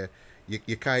again, where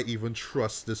you can't even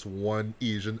trust this one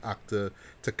Asian actor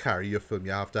to carry your film.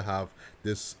 You have to have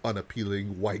this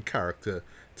unappealing white character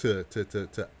to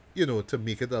you know, to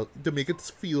make it to make it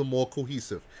feel more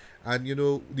cohesive. And you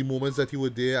know, the moments that he were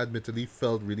there admittedly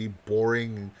felt really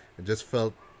boring and just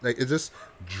felt like it just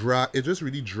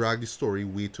really dragged the story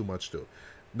way too much though.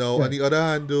 Now, on the other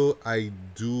hand, though, I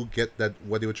do get that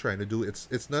what they were trying to do.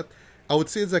 It's not. I would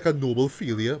say it's like a noble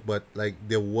failure, but like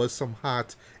there was some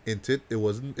heart into it. It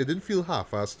wasn't. It didn't feel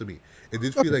half-assed to me. It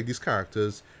did feel like these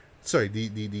characters, sorry,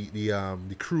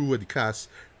 the crew and the cast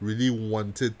really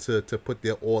wanted to put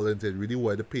their all into it. Really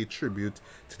wanted to pay tribute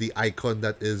to the icon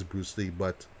that is Bruce Lee.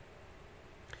 But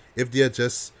if they had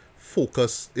just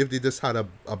focused, if they just had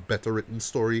a better written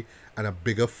story and a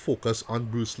bigger focus on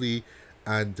Bruce Lee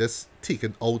and just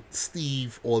taken out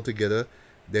Steve altogether,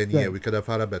 then yeah, we could have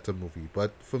had a better movie.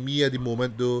 But for me at the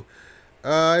moment though,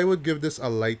 I would give this a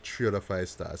light 3 out of 5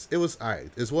 stars. It was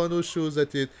alright. It's one of those shows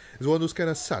that it's one of those kind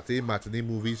of Saturday matinee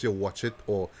movies, you watch it,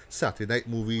 or Saturday night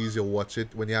movies, you watch it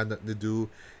when you have nothing to do.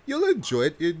 You'll enjoy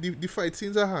it. The fight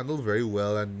scenes are handled very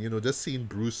well, and you know, just seeing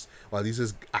Bruce, or at least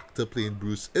his actor playing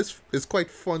Bruce, is quite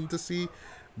fun to see.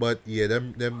 But yeah,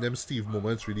 them Steve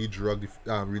moments really drag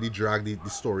the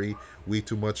story way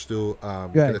too much though.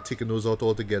 Could have taken those out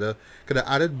altogether. Could have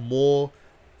added more,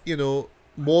 you know,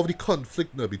 more of the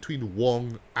conflict now between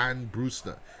Wong and Bruce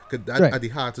now. Cause that at the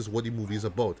heart is what the movie is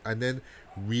about. And then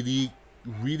really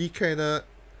kind of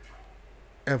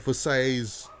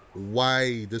emphasize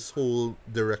why this whole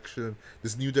direction,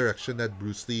 this new direction that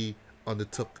Bruce Lee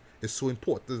undertook is so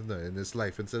important now in his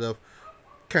life, instead of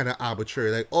kind of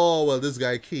arbitrary, like, oh well, this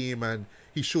guy came and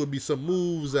he showed me some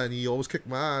moves and he almost kicked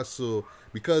my ass, so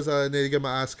because I nearly get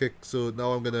my ass kicked, so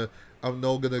now I'm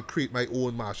now gonna create my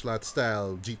own martial arts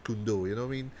style, Jeet Kune Do. You know what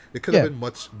I mean? It could have been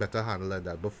much better handled than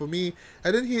that. But for me,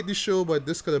 I didn't hate the show, but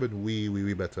this could have been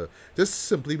way better, just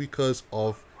simply because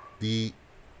of the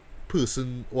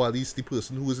person, or at least the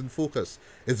person who was in focus.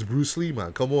 It's Bruce Lee,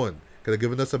 man. Come on, could have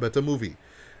given us a better movie.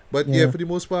 But yeah, for the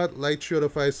most part, light 3 out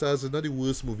of 5 stars. It's not the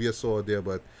worst movie I saw there,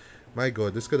 but my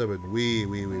god, this could have been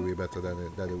way better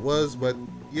than it was. But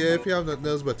yeah, if you have nothing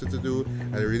else better to do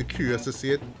and you're really curious to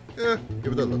see it, yeah,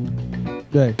 give it a look.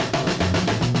 Right.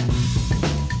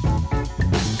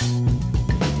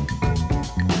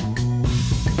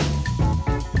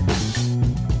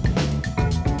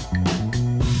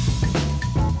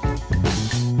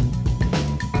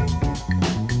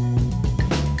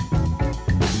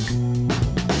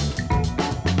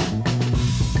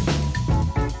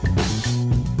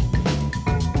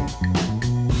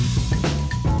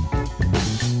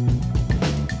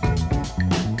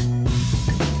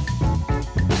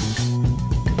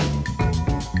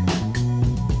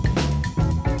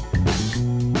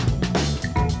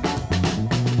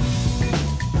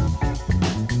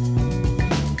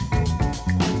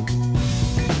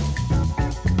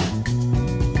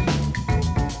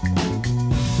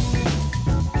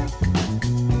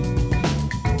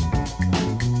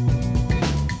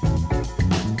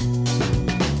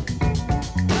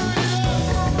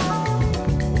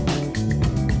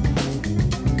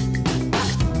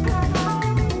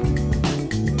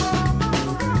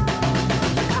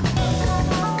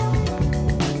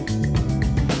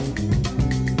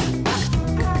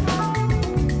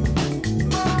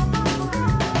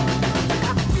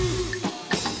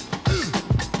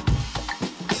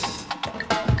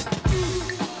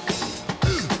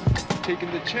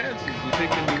 Taking the chances, you're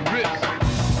taking the risks.